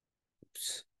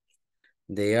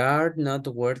are not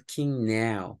working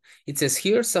now. It says,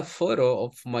 here's a photo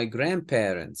of my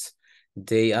grandparents.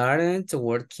 They aren't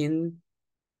working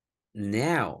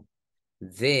now.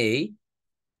 They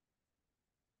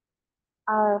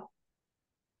Are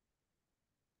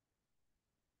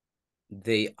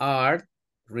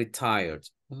retired.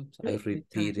 Oops, I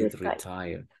repeated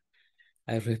retired.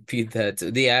 I repeat that.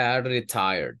 They are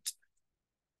retired.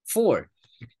 4.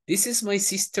 This is my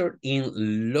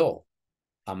sister-in-law,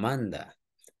 Amanda.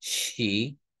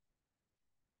 She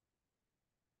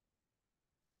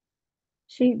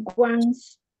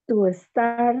wants to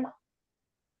start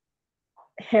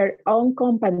her own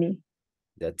company.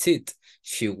 That's it.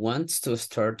 She wants to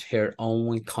start her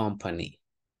own company.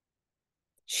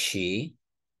 She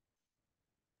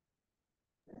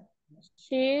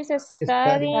She's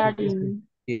studying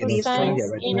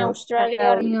science in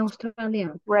Australia.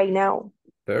 Right now.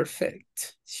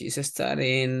 Perfect. She's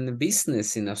studying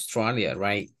business in Australia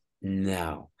right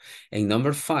now. And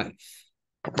number 5.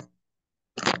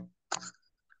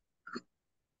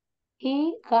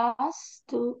 he goes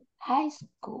to high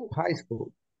school. High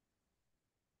school.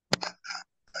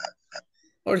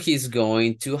 Or he's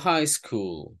going to high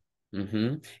school.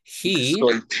 He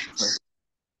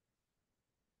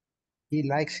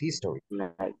likes history.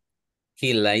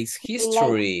 He likes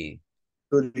history.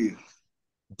 But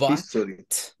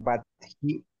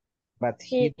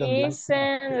he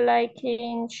isn't like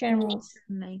ancient.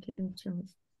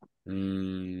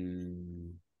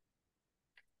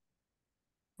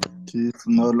 She's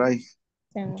not like.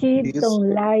 He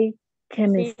don't like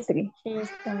chemistry.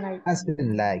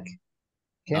 Doesn't like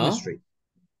chemistry.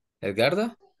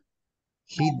 Edgardo?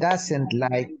 He doesn't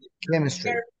like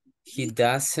chemistry. He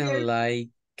doesn't like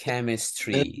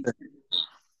chemistry.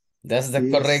 That's the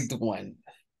correct one.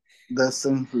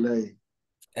 Doesn't like.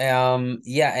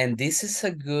 Yeah, and this is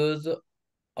a good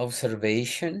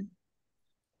observation.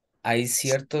 Hay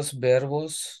ciertos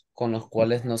verbos con los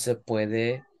cuales no se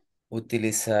puede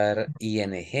utilizar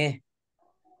ing.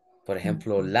 Por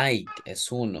ejemplo, like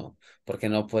es uno, porque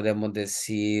no podemos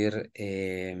decir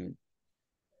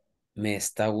me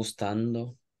está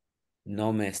gustando,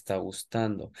 no me está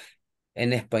gustando.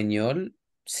 En español,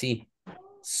 sí,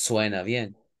 suena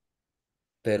bien,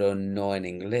 pero no en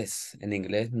inglés. En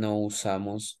inglés no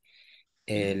usamos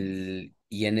el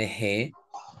ing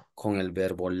con el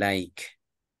verbo like.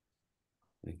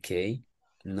 Ok.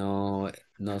 No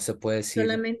se puede decir.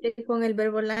 ¿Solamente con el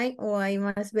verbo like o hay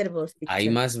más verbos? Hay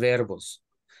más verbos.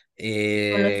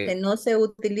 Con los que no se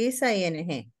utiliza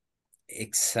ing.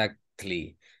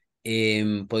 Exactly.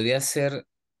 Podría ser,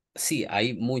 sí,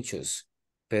 hay muchos,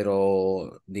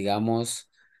 pero digamos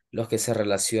los que se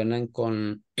relacionan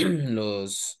con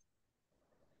los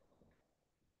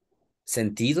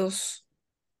sentidos.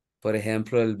 Por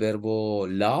ejemplo, el verbo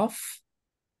love,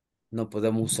 no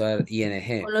podemos usar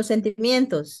ing. Con los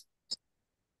sentimientos.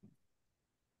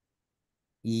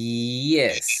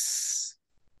 Yes,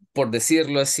 por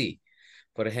decirlo así.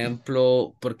 Por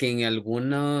ejemplo, porque en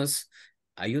algunos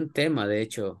hay un tema, de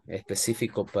hecho,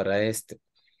 específico para este.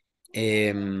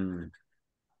 El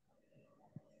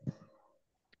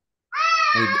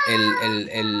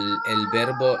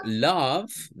verbo love,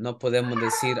 no podemos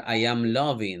decir I am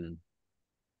loving,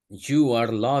 you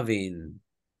are loving.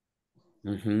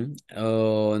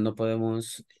 O no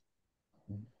podemos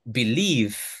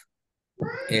believe,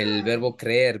 el verbo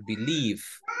creer, believe.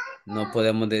 No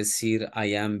podemos decir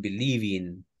I am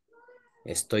believing,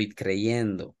 estoy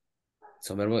creyendo.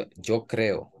 Son verbos, yo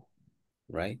creo,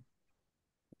 right?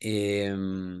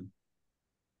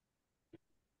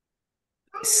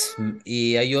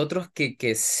 Y hay otros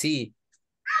que sí,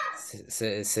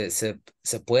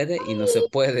 se puede y no se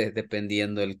puede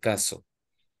dependiendo del caso.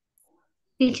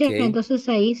 Teacher, ¿Ok? entonces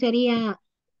ahí sería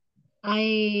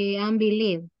I am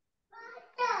believe.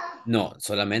 No,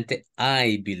 solamente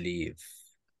I believe.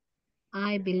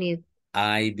 I believe.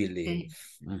 I believe.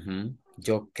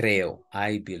 Yo creo.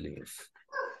 I believe.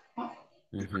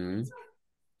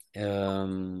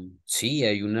 Sí,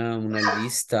 hay una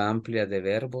lista amplia de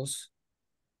verbos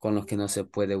con los que no se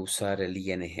puede usar el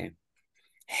ing.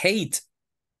 Hate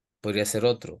podría ser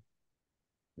otro.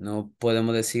 No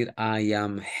podemos decir I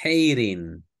am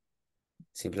hating.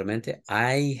 Simplemente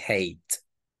I hate.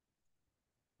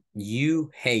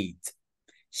 You hate.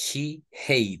 She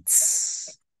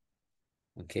hates.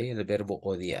 Ok, el verbo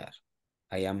odiar.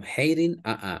 I am hating.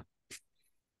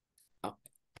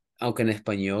 Aunque en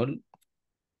español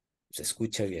se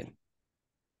escucha bien,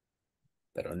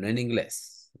 pero no en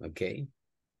inglés. Ok.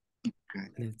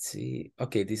 Let's see.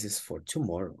 Okay, this is for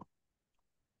tomorrow.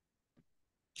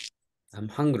 I'm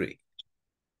hungry.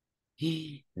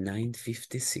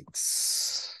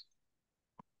 9:56.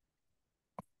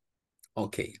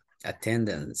 Okay,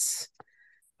 attendance.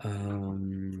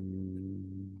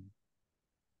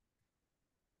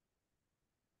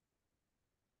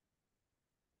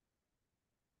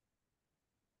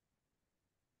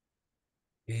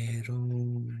 Pero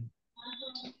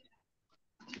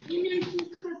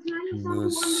no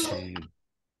sé.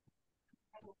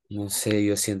 No sé,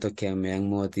 yo siento que me han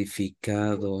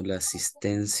modificado la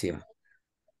asistencia.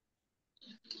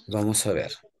 Vamos a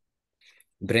ver.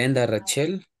 Brenda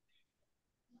Rachel.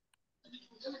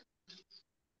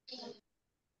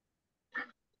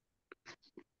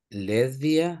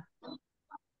 Ledvia.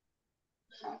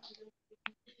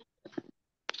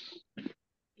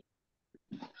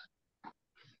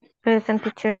 Present,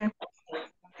 teacher.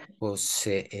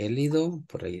 José Élido,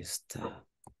 por ahí está.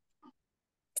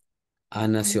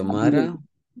 Ana Xiomara.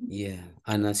 Yeah,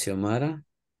 Ana Xiomara.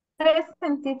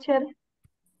 Present, teacher.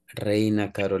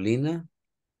 Reina Carolina.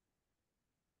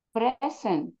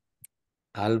 Present.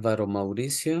 Álvaro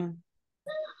Mauricio.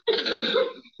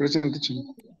 Present, teacher.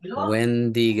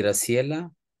 Wendy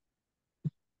Graciela.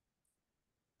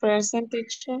 Present,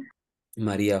 teacher.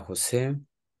 María José.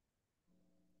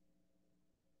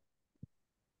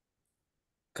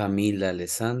 Camila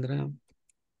Alessandra.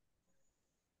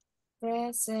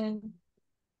 Present.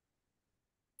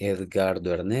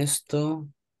 Edgardo Ernesto.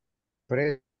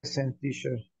 Present,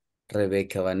 teacher.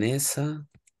 Rebeca Vanessa.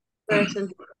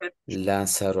 Present.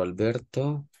 Lázaro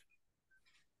Alberto.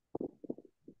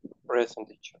 Present,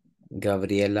 teacher.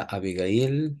 Gabriela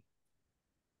Abigail.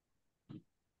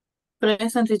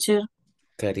 Present, teacher.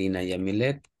 Karina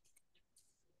Yamilet.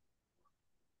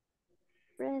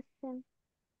 Present.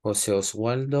 José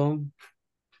Oswaldo.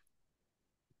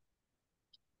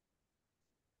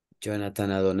 Jonathan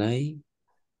Adonai.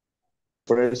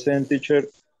 Present, teacher.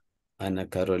 Ana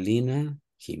Carolina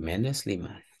Jiménez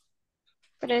Lima.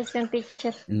 Present,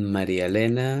 teacher. María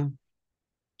Elena.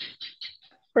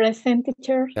 Present,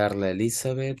 teacher. Carla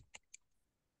Elizabeth.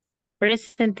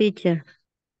 Present, teacher.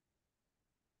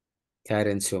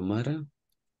 Karen Xiomara.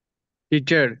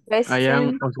 Teacher, I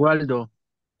am Present. Oswaldo.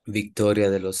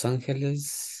 Victoria de Los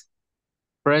Ángeles.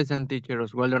 Present, teacher.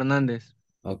 Oswaldo Hernández.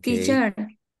 Ok. Teacher,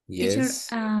 Yes.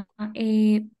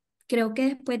 creo que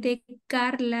después de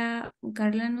Carla,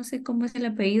 no sé cómo es el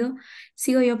apellido,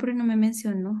 sigo yo, pero no me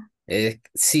mencionó.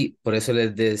 Sí, por eso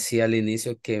les decía al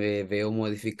inicio que veo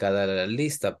modificada la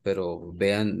lista, pero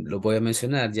vean, lo voy a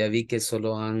mencionar. Ya vi que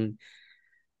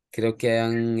creo que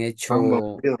han hecho Sí,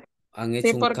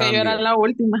 un porque yo era cambio. la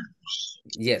última.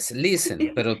 Yes,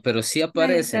 listen, pero sí Vaya, está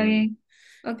aparecen. bien.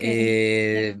 Ok.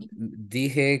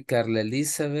 Dije Carla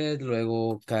Elizabeth,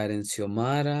 luego Karen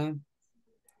Xiomara,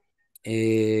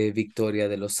 Victoria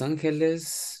de Los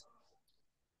Ángeles,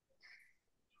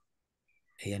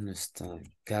 Ella no está.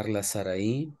 Carla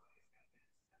Saraí.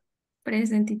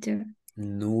 Present, teacher.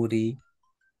 Nuri.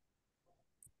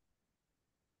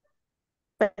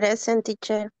 Present,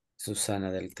 teacher.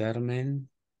 Susana del Carmen.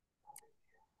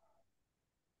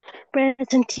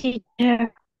 Present,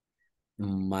 teacher.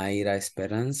 Mayra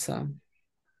Esperanza.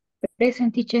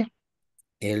 Present, teacher.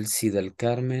 Elsie del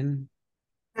Carmen.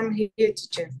 I'm here,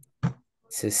 teacher.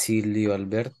 Cecilio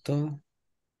Alberto.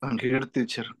 I'm here,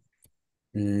 teacher.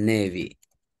 Nevi.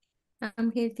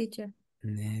 I'm here, teacher.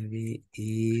 Nevi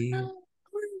y... Ay,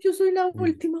 yo soy la Mm,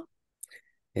 última.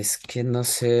 Es que no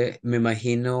sé, me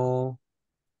imagino...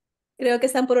 Creo que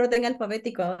están por orden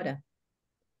alfabético ahora.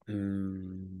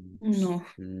 No.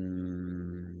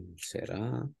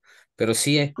 ¿Será? Pero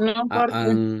sí, No,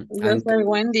 porque yo soy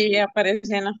Wendy y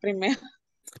aparecí en las primeras.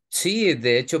 sí,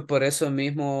 de hecho por eso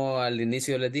mismo al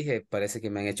inicio les dije, parece que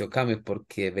me han hecho cambios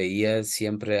porque veía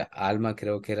siempre Alma,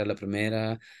 creo que era la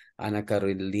primera, Ana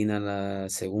Carolina la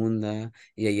segunda,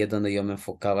 y ahí es donde yo me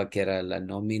enfocaba que era la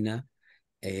nómina,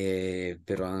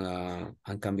 pero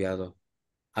han cambiado.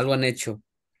 Algo han hecho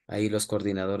ahí los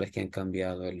coordinadores que han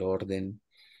cambiado el orden.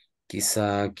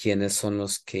 Quizá quiénes son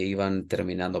los que iban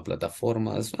terminando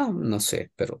plataformas, no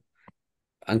sé, pero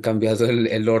han cambiado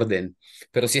el orden.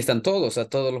 Pero sí están todos, a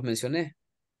todos los mencioné.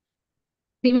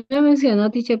 Sí me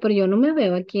mencionó, teacher, pero yo no me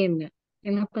veo aquí en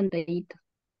la pantallita.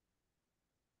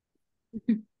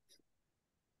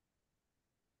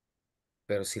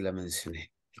 Pero sí la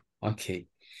mencioné. Ok.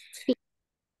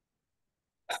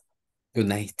 Good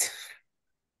night.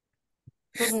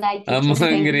 Good night, I'm teacher.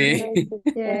 Thank hungry. you.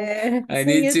 Yeah. I See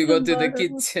need you to go to the tomorrow.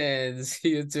 kitchen. See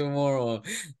you tomorrow.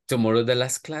 Tomorrow the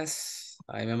last class.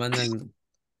 Ahí me mandan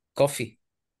coffee.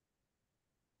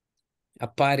 A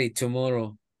party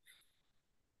tomorrow.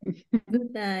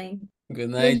 Good night. Good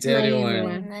night, Good night, everyone.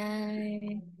 Good everyone.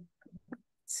 night.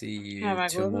 See Have you a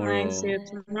good night. See you tomorrow.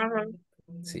 tomorrow.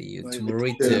 See you Night, See you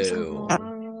teacher. tomorrow.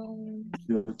 tomorrow.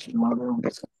 See you tomorrow.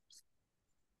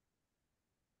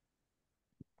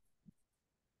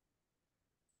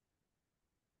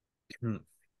 Hmm.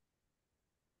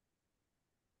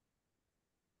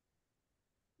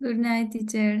 Good night,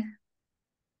 teacher.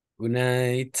 Good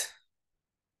night.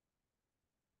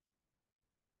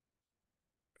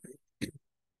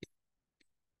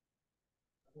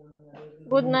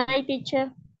 Good night,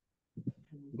 teacher.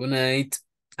 Good night.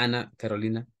 Ana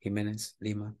Carolina Jiménez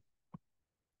Lima.